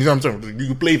boy. You know what I'm saying?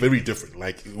 You play very different.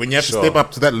 Like when you have to Sure. step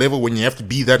up to that level, when you have to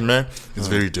be that man, it's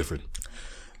very different.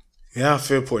 Yeah,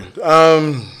 fair point.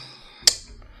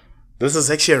 This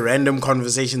is actually a random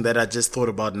conversation that I just thought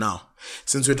about now.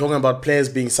 Since we're talking about players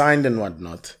being signed and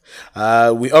whatnot,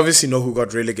 we obviously know who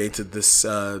got relegated this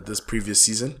previous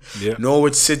season. Yeah.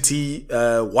 Norwich City,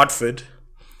 Watford,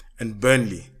 and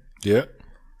Burnley. Yeah.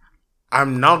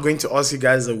 I'm now going to ask you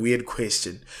guys a weird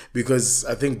question because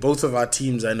I think both of our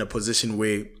teams are in a position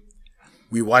where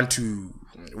we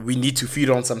need to feed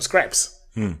on some scraps.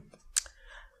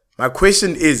 My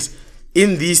question is,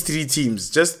 in these three teams,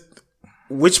 just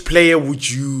which player would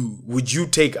you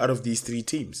take out of these three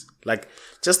teams? Like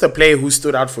just a player who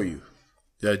stood out for you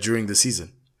during the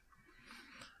season.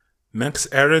 Max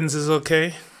Aarons is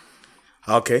okay.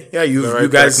 Okay, yeah, you right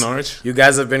guys, back, Norwich. you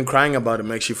guys have been crying about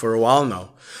him actually for a while now.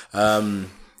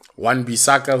 Wan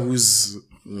Bissaka, who's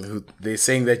who they're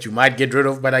saying that you might get rid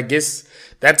of, but I guess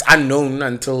that's unknown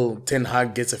until Ten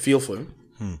Hag gets a feel for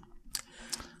him.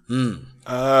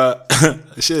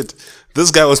 Shit.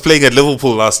 This guy was playing at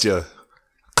Liverpool last year.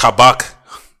 Kabak.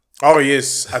 Oh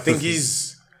yes, I think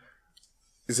is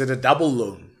it a double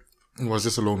loan? It was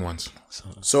just a loan once.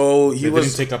 So he They was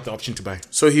didn't take up the option to buy.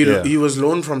 so he was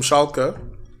loaned from Schalke.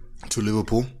 To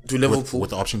Liverpool. Liverpool.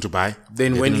 With the option to buy.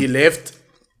 Then when he left,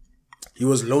 he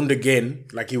was loaned again.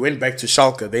 Like he went back to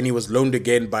Schalke. Then he was loaned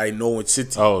again by Norwich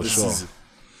City. Oh, this sure. season.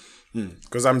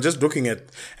 Because I'm just looking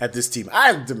at this team.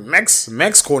 The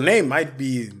Max Cornet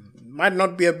might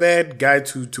not be a bad guy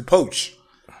to poach.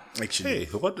 Actually,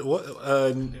 Hey, what?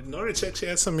 Norwich actually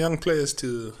had some young players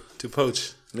to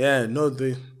poach. yeah, no,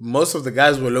 most of the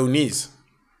guys were loanees.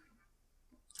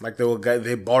 Like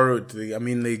they borrowed. They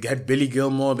had Billy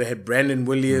Gilmore. They had Brandon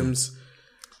Williams.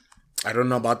 I don't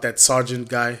know about that Sergeant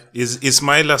guy. Is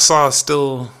Ismail Assar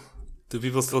still? Do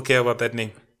people still care about that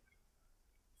name?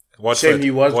 Watford. Shame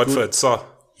he was Watford. good. Saw.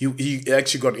 He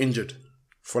actually got injured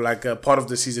for like a part of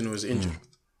the season. He was injured.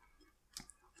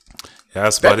 Yeah,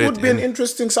 that's That about it. would be an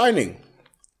interesting signing.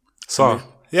 Saw.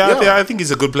 Yeah, I think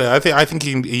he's a good player. I think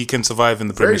he can survive in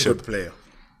the Very Premiership. good player.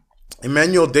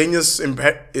 Emmanuel Daniels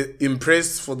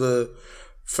impressed for the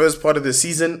first part of the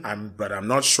season, but I'm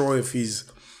not sure if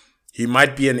he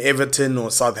might be an Everton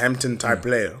or Southampton type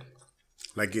player.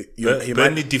 Like he Burnley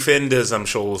might. defenders, I'm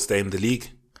sure, will stay in the league.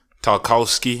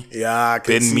 Tarkowski, Yeah, I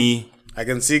can Ben see. Mee. I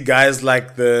can see guys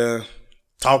like the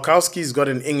Tarkowski's got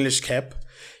an English cap.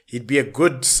 He'd be a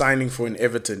good signing for an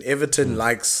Everton. Everton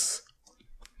likes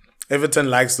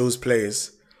those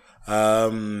players.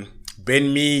 Ben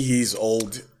Mee, he's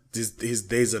old. His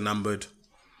days are numbered.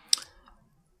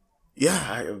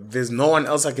 Yeah, there's no one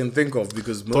else I can think of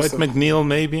because Dwight McNeil,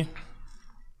 maybe.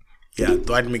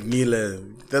 Dwight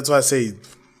McNeil. That's why I say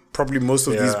probably most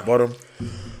of these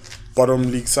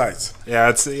bottom league sides. Yeah,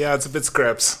 it's a bit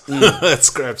scraps. It's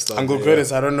scraps. Though. Uncle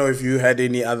Curtis, I don't know if you had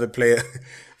any other player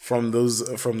from those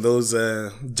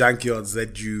junkyards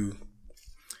that you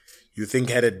think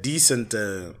had a decent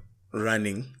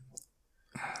running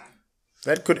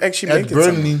that could actually At make it.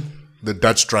 Somewhere. Burnley, the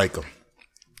Dutch striker.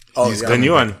 Oh, The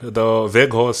new one, the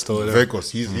Weghorst or whatever. Vegas,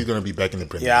 he's going to be back in the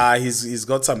Premier League. yeah, he's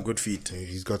got some good feet.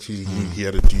 He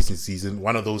had a decent season.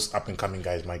 One of those up and coming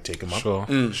guys might take him up.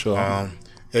 Sure.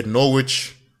 At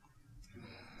Norwich,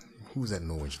 who's at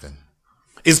Norwich then?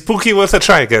 Is Pookie worth a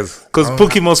try, guys? Because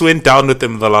Pookie most went down with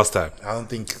them the last time. I don't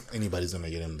think anybody's going to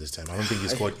get him this time. I don't think he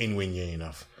scored anywhere near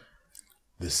enough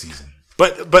this season.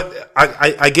 But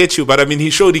I get you. But I mean, he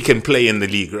showed he can play in the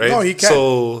league, right? No, he can.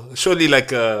 So surely like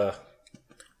But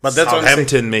that's what I'm saying.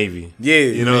 Southampton, maybe. Yeah,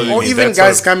 you know, what I or mean? even That's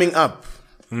guys what- coming up.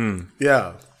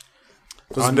 Yeah,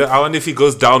 I wonder if he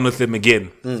goes down with them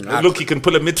again. Look, he can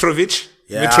pull a Mitrovic.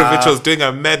 Yeah. Mitrovic was doing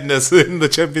a madness in the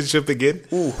championship again.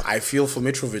 ooh, I feel for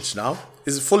Mitrovic now.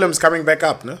 Is Fulham's coming back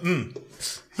up? No.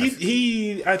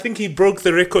 I think he broke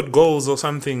the record goals or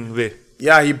something there.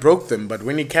 Yeah, he broke them, but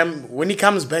when he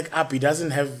comes back up, he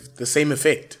doesn't have the same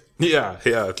effect. Yeah.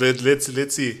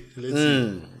 Let's see.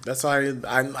 See. That's why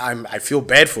I feel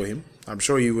bad for him. I'm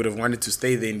sure he would have wanted to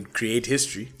stay there and create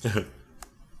history.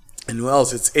 And who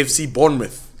else? It's FC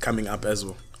Bournemouth coming up as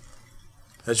well.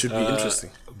 That should be interesting.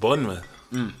 Bournemouth.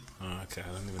 Oh, okay,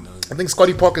 I don't even know. I think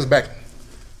Scotty Parker's back.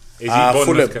 Is he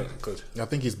Bournemouth? Fulham. Good. I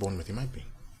think he's Bournemouth. He might be.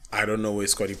 I don't know where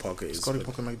Scotty Parker is. Scotty but-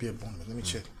 Parker might be at Bournemouth. Let me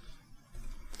check.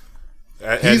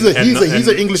 And- He's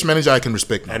an English manager I can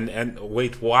respect now. And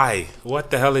wait, why? What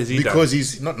the hell is he done? Because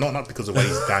he's not because of what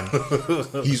he's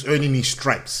done. He's earning his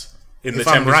stripes. In the if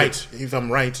I'm championship. right, if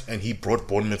I'm right, and he brought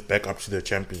Bournemouth back up to the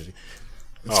championship.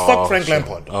 It's Oh, fuck Frank sure.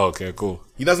 Lampard. Oh, okay, cool.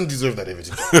 He doesn't deserve that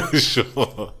Everton.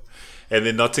 Sure. And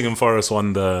then Nottingham Forest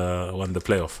won the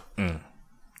playoff.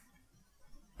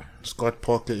 Scott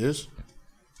Parker is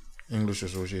English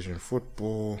Association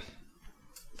Football.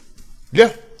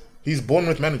 Yeah, he's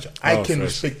Bournemouth manager. I can fresh.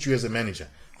 respect you as a manager.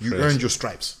 You earned your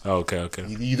stripes. Oh, okay.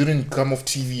 You didn't come off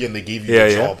TV and they gave you Yeah, a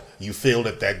yeah. job. You failed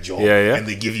at that job. Yeah. And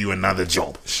they give you another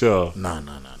job. Sure. Nah.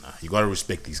 You gotta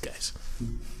respect these guys.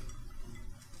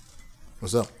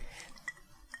 What's up?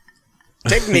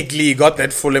 Technically, he got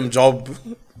that Fulham job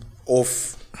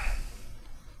off,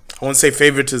 I won't say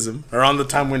favoritism, around the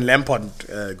time when Lampard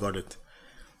got it.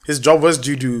 His job was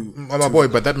due to... My boy,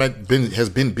 but that has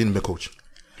been the coach.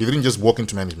 He didn't just walk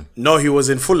into management. No, he was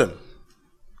in Fulham.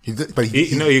 He did, but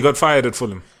He got fired at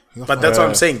Fulham. But that's what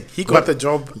I'm saying. He got the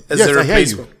job as yes, a I hear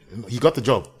replacement. you. He got the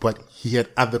job, but he had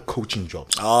other coaching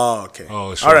jobs. Oh, okay.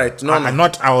 Oh, sure. All right. No.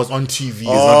 I was on TV.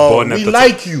 Oh, born at we the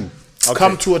like you.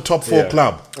 come to a top 4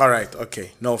 club. All right.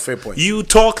 Okay. No, fair point. You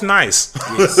talk nice.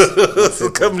 Yes.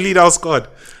 Come lead our squad.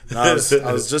 No, I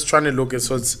was just trying to look at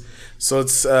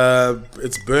it's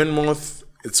Bournemouth,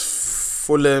 it's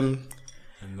Fulham,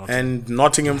 and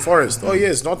Nottingham Forest. Oh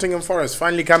yes, Nottingham Forest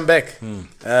finally come back.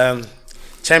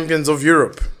 Champions of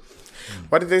Europe.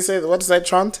 What did they say? What's that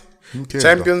chant? cares,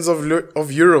 Champions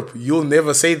of Europe. You'll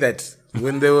never say that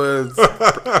when they were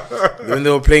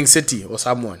playing City or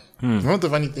someone. You know what the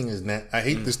funny thing is, nah, I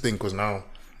hate this thing because now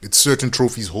it's certain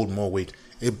trophies hold more weight.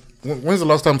 When's the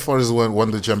last time Forest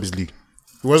won the Champions League?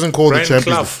 It wasn't called Brian the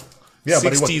Champions Clough, League. Yeah,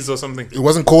 but 60s or something. It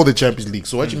wasn't called the Champions League.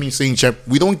 So what you mean saying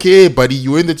we don't care, buddy.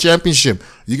 You're in the championship.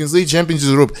 You can say Champions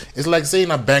Europe. It's like saying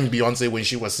I banged Beyonce when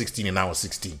she was 16 and I was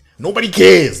 16. Nobody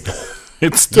cares. You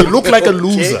look like a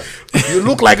loser. You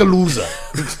look like a loser.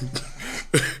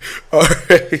 All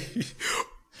right.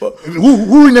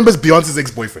 Who remembers Beyonce's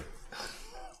ex-boyfriend?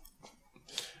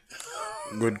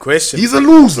 Good question. He's a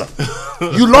loser.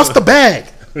 You lost the bag.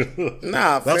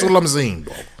 Nah, That's fair. all I'm saying,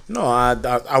 dog. No,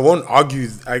 I won't argue.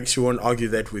 I actually won't argue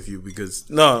that with you because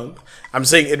I'm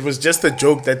saying it was just a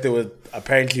joke that they were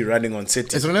apparently running on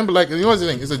City. It's remember, like, you know what I'm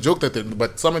saying? It's a joke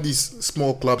but some of these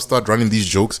small clubs start running these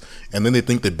jokes and then they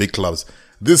think they're big clubs.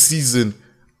 This season,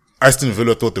 Aston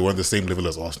Villa thought they were on the same level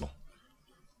as Arsenal.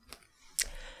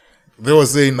 They were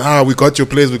saying, we got your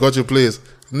players.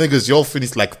 Niggas, y'all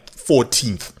finished like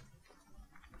 14th.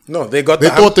 No, they got. They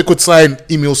thought they could sign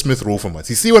Emil Smith Rowe from us.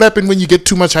 You see what happened when you get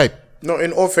too much hype? No,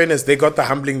 in all fairness, they got the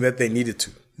humbling that they needed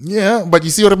to. Yeah, but you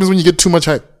see what happens when you get too much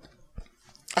hype?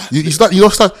 You start,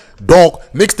 dog.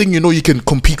 Next thing you know, you can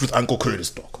compete with Uncle Curtis,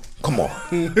 dog. Come on.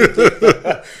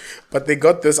 But they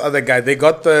got this other guy. They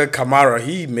got the Kamara.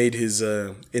 He made his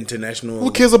international.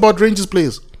 Who cares about Rangers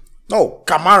players? No,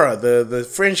 Kamara, the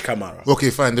French Kamara.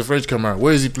 Okay, fine. The French Kamara.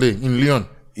 Where is he playing? In Lyon.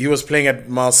 He was playing at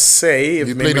Marseille, if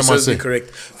He memory played at serves me Marseille.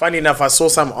 correct. Funny enough, I saw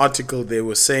some article. They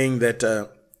were saying that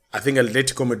I think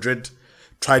Atletico Madrid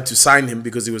tried to sign him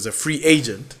because he was a free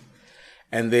agent.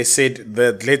 And they said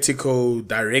the Atletico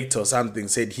director or something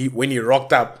said when he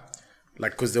rocked up,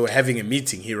 like because they were having a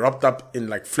meeting, he rocked up in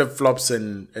like flip-flops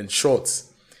and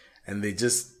shorts. And they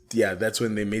that's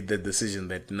when they made the decision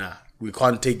that, we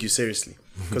can't take you seriously.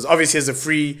 Because obviously as a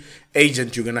free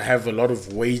agent, you're going to have a lot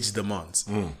of wage demands,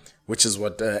 which is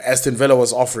what Aston Villa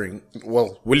was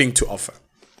willing to offer.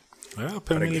 Well,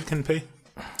 Premier League can pay.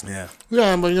 Yeah.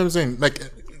 Yeah, but you know what I'm saying?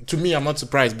 Like, to me, I'm not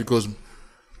surprised because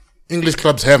English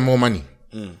clubs have more money.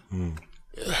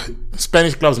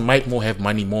 Spanish clubs might have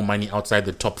more money outside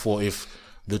the top 4 if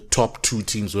the top 2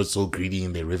 teams were so greedy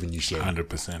in their revenue share.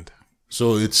 100%.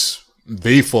 So it's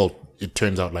their fault, it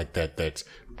turns out like that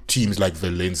teams like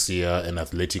Valencia and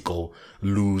Atletico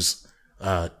lose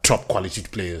top quality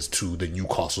players to the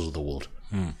Newcastles of the world.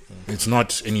 It's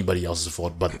not anybody else's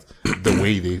fault, but the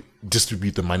way they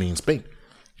distribute the money in Spain.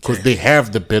 Because they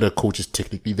have the better coaches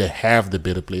technically, they have the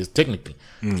better players technically.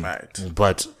 Right.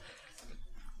 But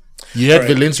you had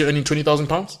Valencia earning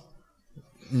 £20,000.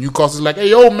 Newcastle's like, hey,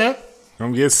 yo, man,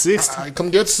 Come get 60. come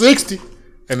get 60.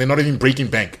 And they're not even breaking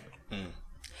bank.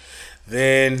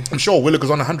 Then I'm sure Willock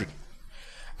is on 100.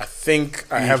 I think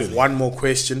I have one more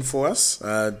question for us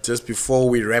just before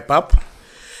we wrap up,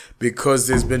 because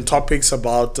there's been topics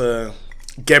about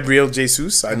Gabriel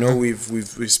Jesus. I know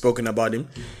we've spoken about him.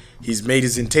 He's made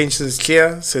his intentions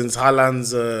clear since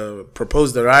Haaland's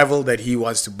proposed arrival that he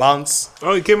wants to bounce.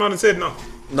 Oh, he came out and said no.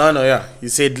 No, He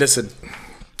said, listen,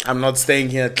 I'm not staying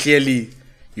here. Clearly,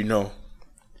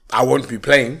 I won't be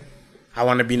playing. I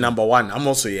want to be number 1. I'm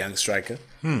also a young striker.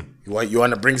 You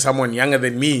want to bring someone younger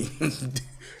than me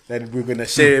that we're going to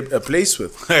share a place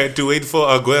with. I had to wait for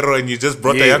Aguero and you just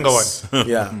brought the younger one.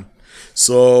 Yeah.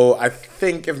 So I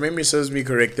think, if memory serves me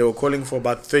correct, they were calling for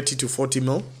about 30 to 40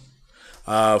 mil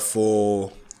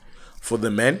for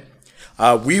the men.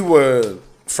 We were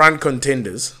front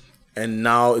contenders, and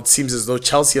now it seems as though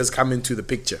Chelsea has come into the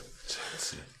picture.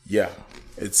 Yeah,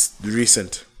 it's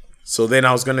recent. So then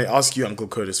I was going to ask you, Uncle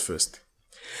Curtis, first.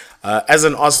 As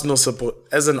an Arsenal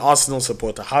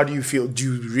supporter, how do you feel? Do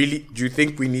you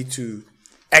think we need to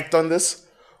act on this,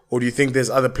 or do you think there's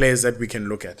other players that we can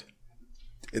look at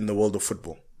in the world of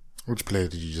football? Which player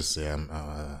did you just say?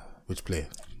 Which player?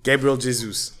 Gabriel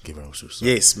Jesus. Gabriel Jesus.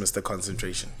 Yes, Mr.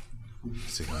 Concentration.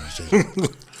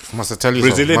 Must I tell you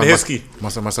Brazilian something? Heskey.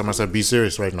 Must I be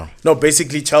serious right now? No,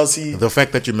 basically Chelsea. The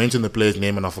fact that you mentioned the player's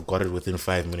name and I forgot it within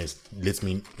 5 minutes lets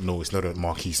me know it's not a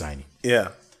marquee signing. Yeah.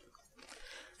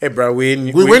 Hey, bro,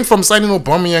 We went from signing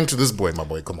Aubameyang to this boy, my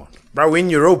boy. Come on. Bro, we're in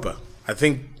Europa. I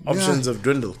think options have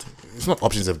dwindled. It's not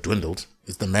options have dwindled.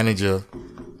 It's the manager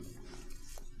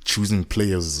choosing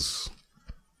players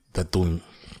that don't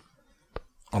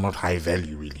are not high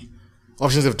value, really.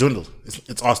 Options have dwindled.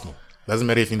 It's Arsenal. Doesn't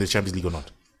matter if you're in the Champions League or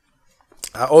not.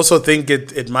 I also think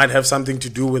it might have something to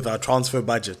do with our transfer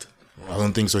budget. I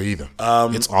don't think so either.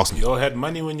 It's Arsenal. You all had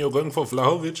money when you're going for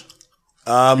Vlahovic.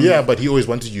 Yeah, but he always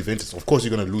wanted Juventus. Of course,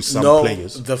 you're going to lose some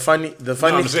players. The funny. No,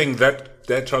 I'm saying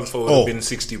that transfer would have been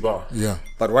 60 bar. Yeah.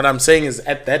 But what I'm saying is,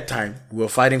 at that time, we were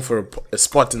fighting for a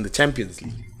spot in the Champions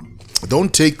League.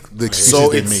 Don't take the excuses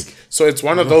they make. So it's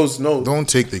one of those. No, Don't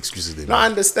take the excuses they no, I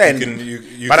make. understand.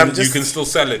 You but can still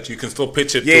sell it. You can still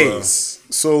pitch it. Yes.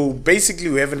 So basically,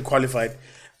 we haven't qualified.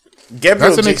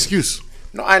 Gabriel That's an excuse.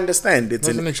 No, I understand. It's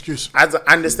That's an excuse. I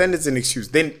understand it's an excuse.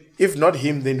 Then, if not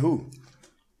him, then who?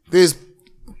 There's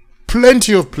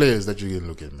plenty of players that you can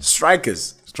look at, man.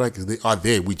 Strikers. Strikers, they are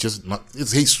there. We just not.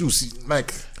 It's Jesus.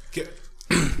 Like,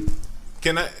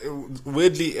 Can I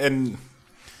weirdly and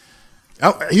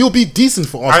he'll be decent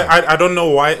for Arsenal. I don't know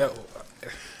why.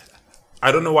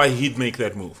 I don't know why he'd make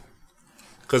that move.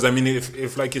 Because I mean,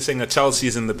 if like you're saying, a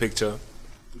Chelsea's in the picture,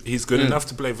 he's good enough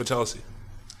to play for Chelsea.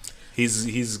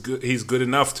 He's good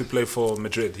enough to play for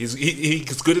Madrid.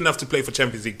 He's good enough to play for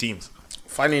Champions League teams.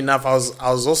 Funny enough, I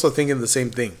was also thinking the same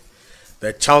thing,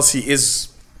 that Chelsea is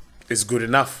good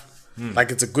enough.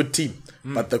 Like, it's a good team.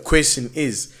 But the question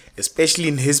is, especially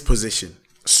in his position,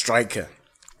 striker,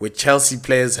 where Chelsea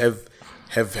players have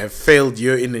failed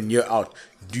year in and year out,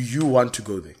 do you want to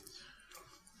go there?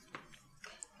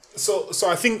 So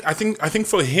I think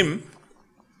for him,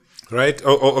 right?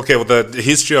 Okay. Well, the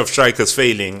history of strikers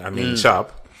failing, I mean,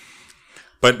 sharp.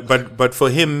 But for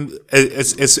him,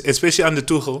 especially under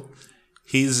Tuchel,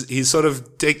 he's sort of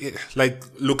like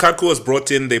Lukaku was brought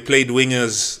in. They played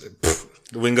wingers.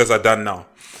 The wingers are done now.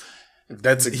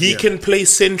 He can play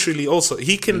centrally also.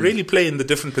 He can really play in the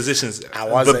different positions.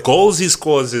 The goals he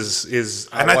scores is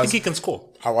I think he can score.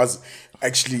 I was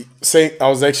actually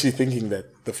thinking that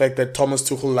the fact that Thomas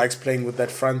Tuchel likes playing with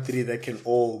that front three that can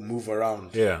all move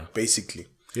around. Yeah. Basically.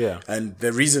 Yeah. And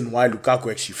the reason why Lukaku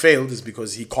actually failed is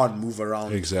because he can't move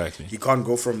around. Exactly. He can't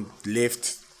go from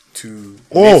left to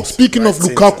Oh, speaking of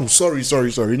right, Lukaku,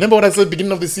 sorry. Remember what I said at the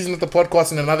beginning of the season at the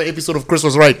podcast in another episode of Chris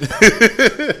Was Right?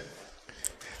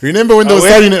 Remember when they were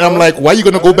starting it, I'm like, why are you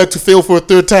going to go back to fail for a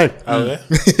third time?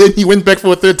 Then he went back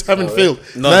for a third time and failed.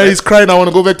 Now he's crying, I want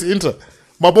to go back to Inter.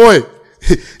 My boy,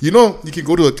 you can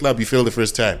go to a club, you fail the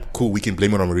first time. Cool, we can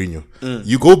blame it on Mourinho.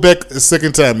 You go back a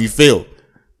second time, you fail.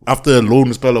 After a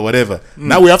loan spell or whatever.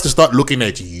 Now we have to start looking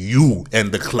at you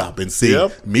and the club and say,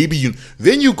 maybe you...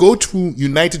 Then you go to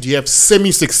United, you have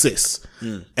semi-success.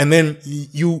 And then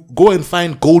you go and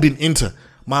find gold in Inter.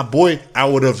 My boy, I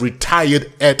would have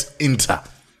retired at Inter.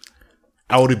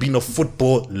 I would have been a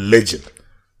football legend.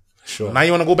 Sure. Now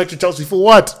you want to go back to Chelsea for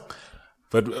what?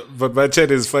 But Bachet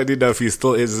is funny enough. He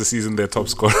still is the season their top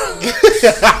scorer.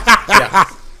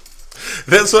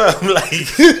 That's why I'm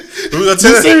like, we're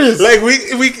serious. Like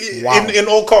we wow. in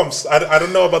all comps. I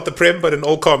don't know about the Prem, but in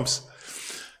all comps.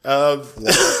 That's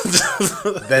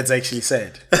actually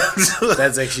sad.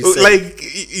 That's actually sad. Like,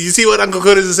 you see what Uncle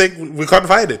Curtis is saying? We can't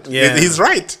find it. Yeah. He's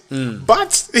right,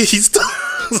 but he's still.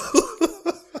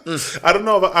 I don't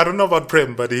know about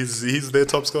Prem, but he's their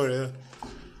top scorer. Yeah.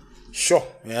 Sure,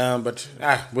 yeah, but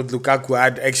with Lukaku,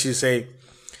 I'd actually say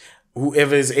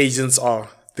whoever his agents are,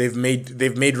 they've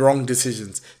made wrong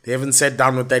decisions. They haven't sat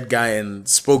down with that guy and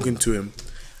spoken to him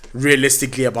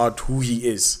realistically about who he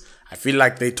is. I feel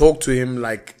like they talk to him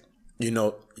like,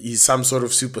 he's some sort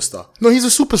of superstar. No, he's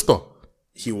a superstar.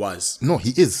 He was. No,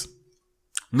 he is.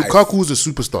 Lukaku is a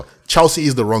superstar. Chelsea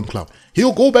is the wrong club.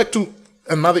 He'll go back to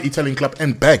another Italian club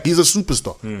and back. He's a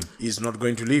superstar. He's not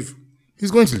going to leave.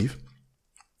 He's going to leave.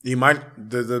 He might.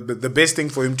 The best thing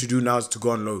for him to do now is to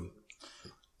go on loan.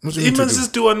 He must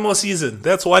just do one more season.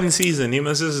 That's one season. He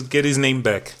must just get his name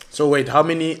back. So wait, how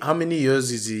many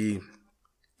years is he?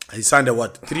 He signed a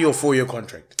 3 or 4 year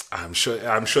contract. I'm sure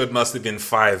it must have been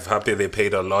 5. Happy they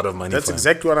paid a lot of money. That's for him.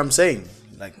 exactly what I'm saying.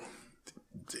 Like,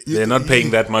 they're not paying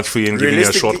that much for you and giving you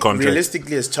a short contract.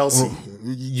 Realistically, as Chelsea,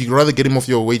 you'd rather get him off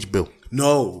your wage bill.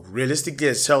 No, realistically,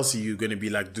 as Chelsea, you're going to be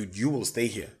like, dude, you will stay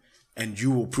here and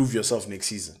you will prove yourself next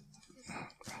season.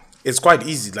 It's quite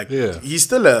easy. Like, he's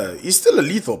still a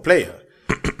lethal player.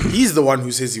 He's the one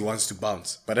who says he wants to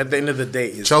bounce. But at the end of the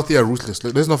day, Chelsea are ruthless.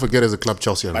 Let's not forget, as a club,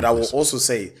 Chelsea are ruthless. But I will also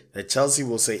say that Chelsea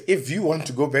will say, if you want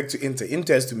to go back to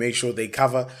Inter has to make sure they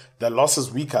cover the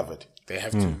losses we covered. They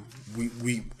have to.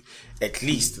 We at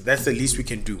least, that's the least we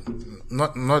can do.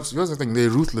 Not. Here's the thing: they're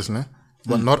ruthless, nah?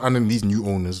 But not under these new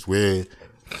owners where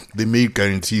they made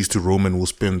guarantees to Roman will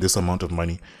spend this amount of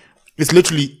money. It's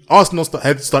literally Arsenal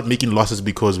had to start making losses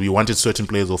because we wanted certain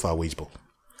players off our wage bill.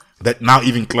 That now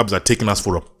even clubs are taking us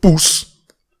for a boost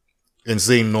and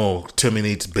saying no,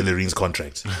 terminate Bellerin's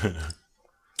contract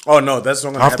Oh no, that's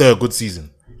not gonna after happen. a good season.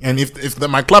 And if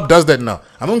my club does that now,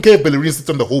 I don't care if Bellerin sits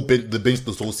on the bench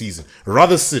this whole season.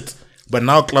 Rather sit. But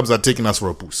now clubs are taking us for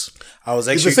a boost. I was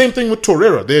It's the actually same thing with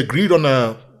Torreira. They agreed on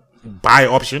a buy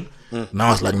option.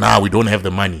 Now it's like, we don't have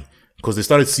the money. Because they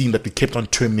started seeing that we kept on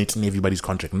terminating everybody's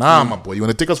contract. My boy, you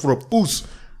want to take us for a boost?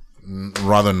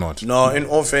 Rather not. no. In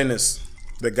all fairness,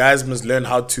 the guys must learn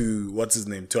how to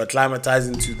to acclimatize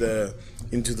into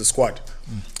the squad.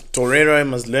 Torreira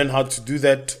must learn how to do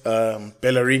that.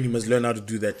 Bellerin must learn how to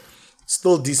do that.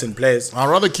 Still decent players. I'd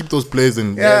rather keep those players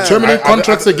and Yeah. terminate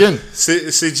contracts again.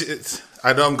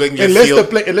 I know I'm going to Unless feel.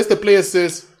 unless the player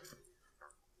says,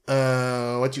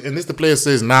 unless the player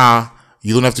says,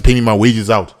 you don't have to pay me my wages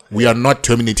out. We are not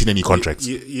terminating any contracts.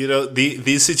 You know,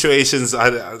 these situations, I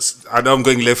know I'm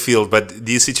going left field, but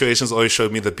these situations always show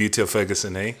me the beauty of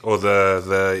Ferguson, or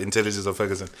the intelligence of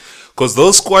Ferguson. Because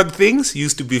those squad things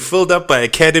used to be filled up by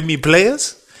academy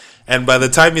players, and by the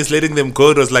time he's letting them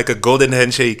go, it was like a golden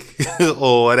handshake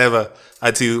or whatever.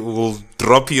 We'll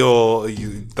drop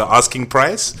the asking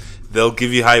price. They'll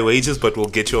give you high wages, but we'll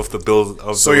get you off the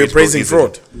bill. So you're praising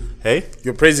fraud. Hey?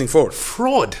 You're praising fraud.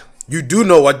 Fraud. You do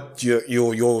know what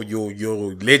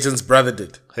your legend's brother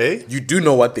did. Hey? You do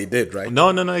know what they did, right? No,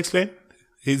 explain.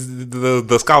 He's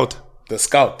the scout. The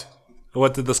scout,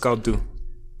 What did the scout do?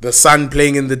 the son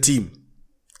playing in the team.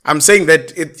 I'm saying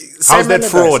that How's that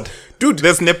fraud? Dude,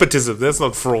 That's nepotism. That's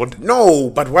not fraud. no,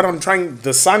 but what I'm trying,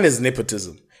 the son is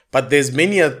nepotism. But there's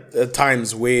many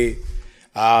times where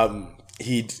I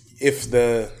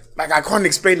can't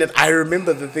explain it. I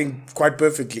remember the thing quite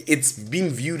perfectly. It's been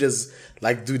viewed as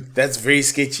like, dude, that's very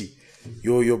sketchy.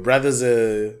 Your brother's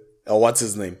what's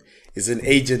his name? Is an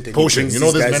agent. And Potion, he you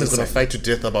know brings this these man guys is going to aside. fight to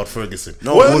death about Ferguson.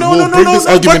 No, Well, We'll bring this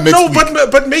argument next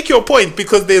week. but make your point,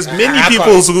 because there's many I people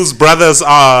can't. whose brothers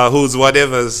are, whose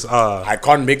whatevers are. I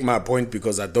can't make my point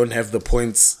because I don't have the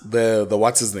points, the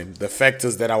what's his name, the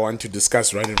factors that I want to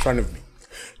discuss right in front of me.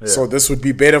 So this would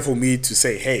be better for me to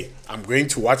say, hey, I'm going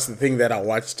to watch the thing that I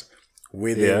watched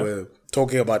where they Yeah. were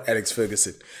talking about Alex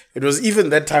Ferguson. It was even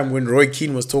that time when Roy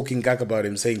Keane was talking gack about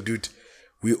him, saying, dude,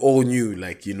 we all knew,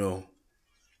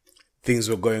 things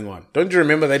were going on. Don't you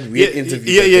remember that weird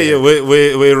interview? that they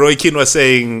had? Where Roy Keane was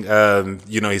saying,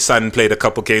 his son played a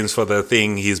couple games for the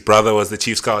thing. His brother was the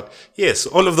chief scout. Yes,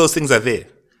 all of those things are there.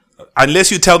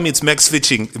 Unless you tell me it's max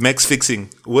fixing,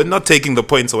 we're not taking the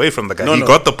points away from the guy. No, He no.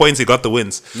 got the points, he got the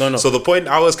wins. No. So the point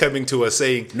I was coming to was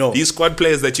saying, No. these squad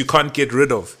players that you can't get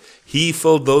rid of, he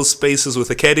filled those spaces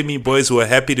with academy boys who were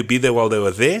happy to be there while they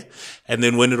were there. And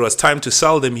then when it was time to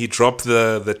sell them, he dropped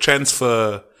the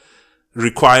transfer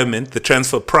requirement, the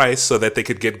transfer price, so that they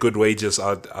could get good wages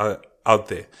out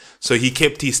there. So he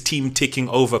kept his team ticking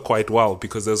over quite well,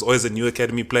 because there's always a new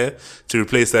academy player to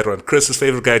replace that one. Chris's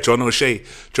favorite guy, John O'Shea.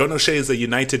 John O'Shea is a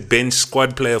United bench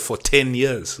squad player for 10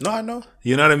 years. No, I know.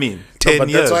 You know what I mean? 10 but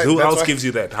that's years. why- Who that's else why- gives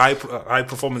you that high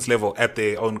performance level at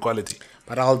their own quality?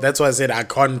 But that's why I said I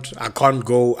can't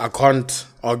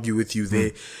argue with you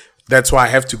there. That's why I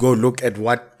have to go look at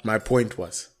what my point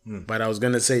was. But I was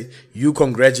gonna say, you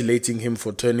congratulating him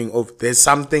for turning over. There's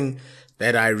something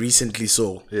that I recently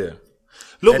saw. Yeah.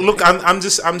 Look. I'm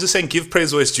just saying, give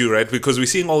praise where it's due, right? Because we're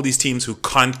seeing all these teams who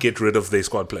can't get rid of their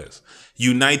squad players.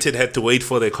 United had to wait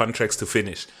for their contracts to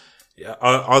finish. Yeah,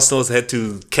 Arsenal's had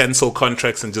to cancel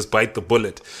contracts and just bite the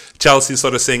bullet. Chelsea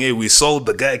sort of saying, "Hey, we sold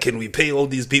the guy. Can we pay all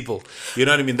these people?" You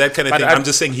know what I mean? That kind of But thing. I'd- I'm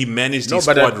just saying he managed his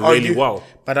but squad I'd really argue- well.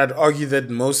 But I'd argue that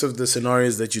most of the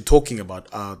scenarios that you're talking about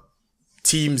are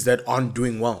teams that aren't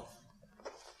doing well.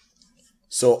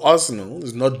 So Arsenal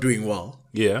is not doing well.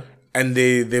 Yeah. And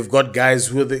they've got guys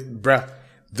who are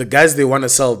the guys they want to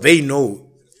sell, they know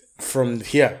from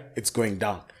here it's going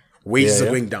down. Wages Yeah, are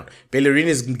yeah. going down. Bellerin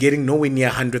is getting nowhere near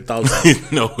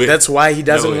 100,000. No way. That's why he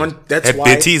doesn't No way. want. That's At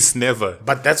why. Betis, never.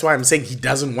 But that's why I'm saying he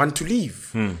doesn't want to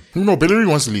leave. No, Bellerin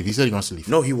wants to leave. He said he wants to leave.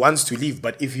 No, he wants to leave.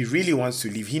 But if he really wants to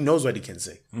leave, he knows what he can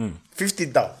say. 50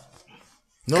 down.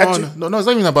 No, Can't you- no, it's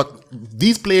not even about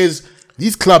these players.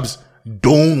 These clubs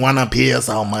don't want to pay us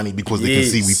our money because they can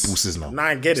see we Yes. pussies now. Nah,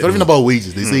 I get It's it. not even about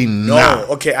wages. They say No, nah.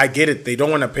 okay, I get it. They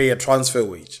don't want to pay a transfer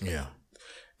wage. Yeah.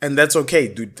 And that's okay,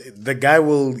 dude. The guy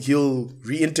he'll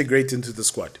reintegrate into the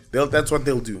squad. That's what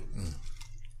they'll do.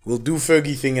 We'll do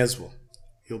Fergie thing as well.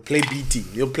 He'll play BT.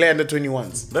 He'll play under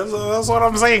 21s. That's what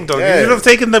I'm saying, dog. Yeah. You should have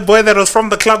taken the boy that was from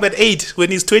the club at 8. When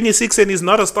he's 26 and he's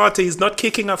not a starter, he's not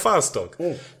kicking a fast, dog.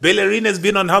 Bellerin has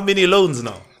been on how many loans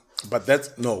now? But that's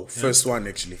first one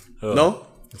actually. No?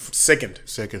 Second.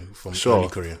 Second from Sure. early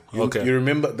career. Okay. You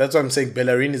remember that's what I'm saying.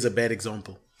 Bellerin is a bad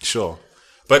example. Sure.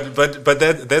 But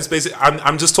that's basically,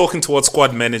 I'm just talking towards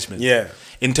squad management. Yeah.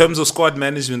 in terms of squad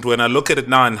management, when I look at it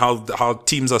now and how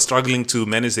teams are struggling to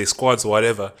manage their squads or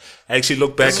whatever, I actually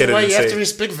look back at it and you have to say,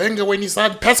 respect Wenger when he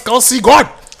signed Pascal Segon.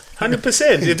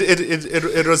 100%.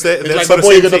 It was that It's like, sort of boy,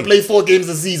 same you're gonna thing. play 4 games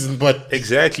a season, but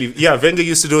Exactly. Yeah, Wenger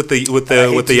used to do it with I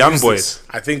hate the to young use boys. this.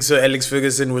 I think Sir Alex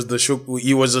Ferguson was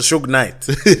he was a Shug Knight.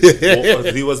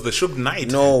 He was the Shug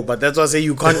Knight. No, but that's why I say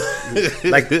you can't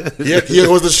like he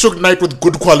was the Shook Knight with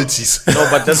good qualities. no,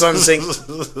 but that's what I'm saying.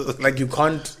 Like you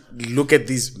can't look at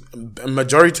these. A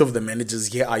majority of the managers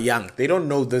here are young. They don't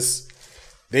know this.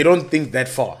 They don't think that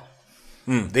far.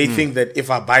 They think that if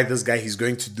I buy this guy, he's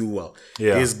going to do well.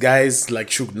 Yeah. There's guys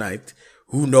like Shug Knight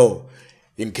who know,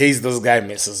 in case this guy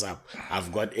messes up,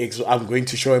 I've got X. I'm going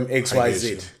to show him X, Y,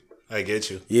 Z. I get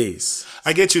you. Yes.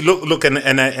 I get you. Look, and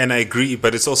I agree.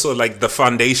 But it's also like the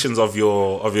foundations of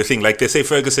your thing. Like they say,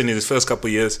 Ferguson in his first couple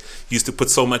of years used to put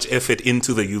so much effort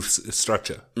into the youth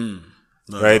structure.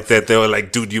 Right, that they were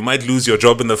like, dude, you might lose your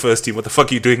job in the first team. What the fuck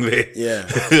are you doing there? Yeah.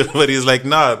 But he's like,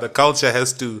 nah, the culture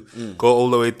has to go all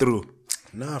the way through.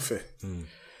 Nah, fair.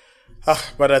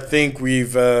 But I think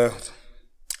we've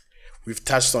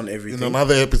touched on In everything.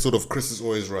 another episode of Chris is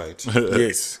Always Right.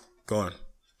 Yes. Go on.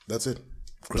 That's it.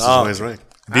 Chris Ah. is always right.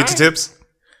 Beauty tips.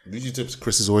 BG tips.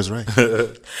 Chris is always right.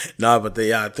 No, but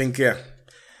I think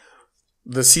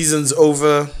the season's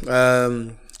over.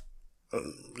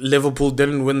 Liverpool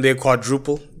didn't win their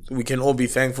quadruple. We can all be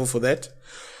thankful for that.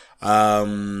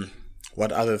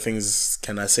 What other things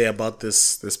can I say about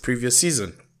this previous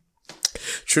season?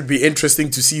 Should be interesting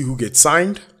to see who gets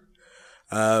signed.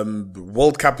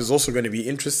 World Cup is also going to be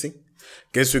interesting.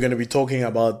 Guess we're going to be talking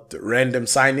about random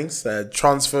signings.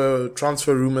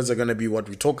 Transfer rumors are going to be what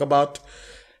we talk about,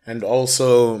 and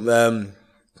also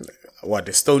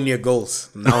Estonia goals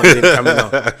now and then coming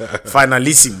out.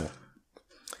 Finalissimo.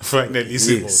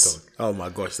 Yes. Oh my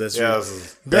gosh, that's Yeah, really,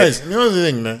 Guys, you know the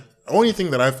thing, man? Only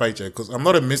thing that I fight here, because I'm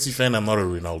not a Messi fan, I'm not a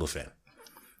Ronaldo fan.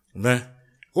 Man,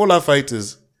 all I fight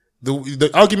is the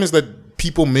arguments that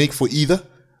people make for either,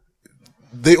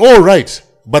 they all right,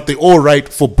 but they all right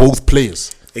for both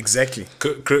players. exactly.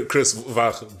 Chris,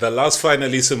 the last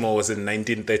finalissimo was in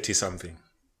 1930 something.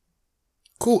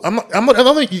 Cool. I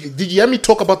don't think did you hear me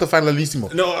talk about the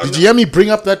finalissimo? No, Did you hear me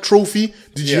bring up that trophy?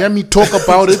 Did you Yeah. hear me talk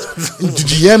about it?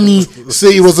 Did you hear me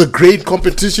say it was a great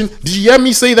competition? Did you hear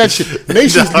me say that shit?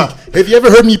 Nations League. Have you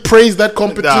ever heard me praise that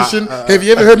competition? Have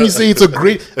you ever heard me say it's a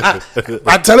great?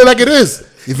 I tell it like it is.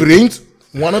 If it ain't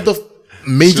one of the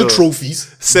major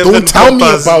trophies, don't tell me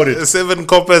about it. 7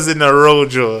 coppers in a row,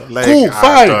 Joe. Like, Cool,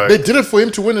 fine. dog. They did it for him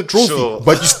to win a trophy, Sure.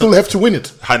 but you still have to win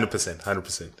it.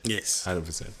 100%. Yes.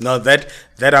 100%. No, that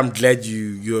I'm glad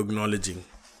you're acknowledging.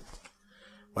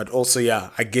 But also, yeah,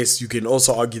 I guess you can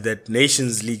also argue that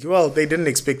Nations League. Well, they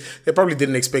probably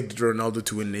didn't expect Ronaldo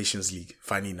to win Nations League.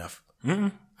 Funny enough,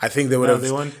 I think they would have.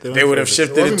 they weren't They would have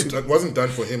shifted it to. It wasn't done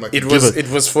for him. It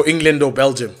was for England or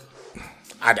Belgium.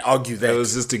 I'd argue that. It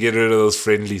was just to get rid of those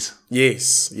friendlies.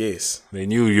 Yes. They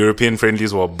knew European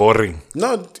friendlies were boring.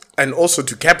 No, and also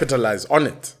to capitalize on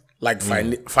it, like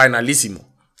finalissimo.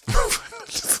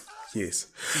 Yes.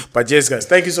 But yes, guys,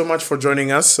 thank you so much for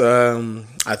joining us.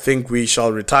 I think we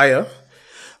shall retire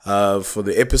for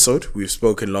the episode. We've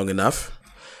spoken long enough.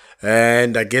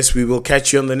 And I guess we will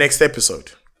catch you on the next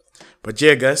episode. But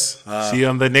yeah, guys, See you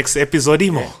on the next episode,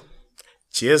 Imo.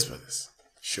 cheers, brothers.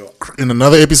 Sure. In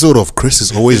another episode of Chris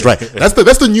is Always Right. That's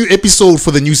the new episode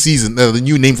for the new season. The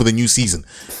new name for the new season.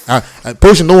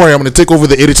 Potion, don't worry. I'm going to take over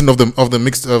the editing of the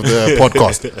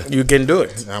podcast. You can do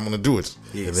it. I'm going to do it.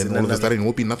 Yes, and then and all of a another- sudden it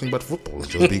won't be nothing but football.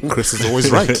 It'll be Chris is Always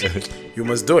Right. You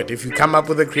must do it. If you come up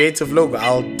with a creative logo,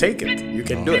 I'll take it. You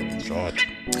can do it. Short.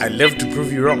 I love to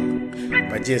prove you wrong.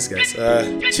 But yes, guys,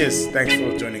 cheers. Thanks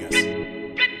for joining us.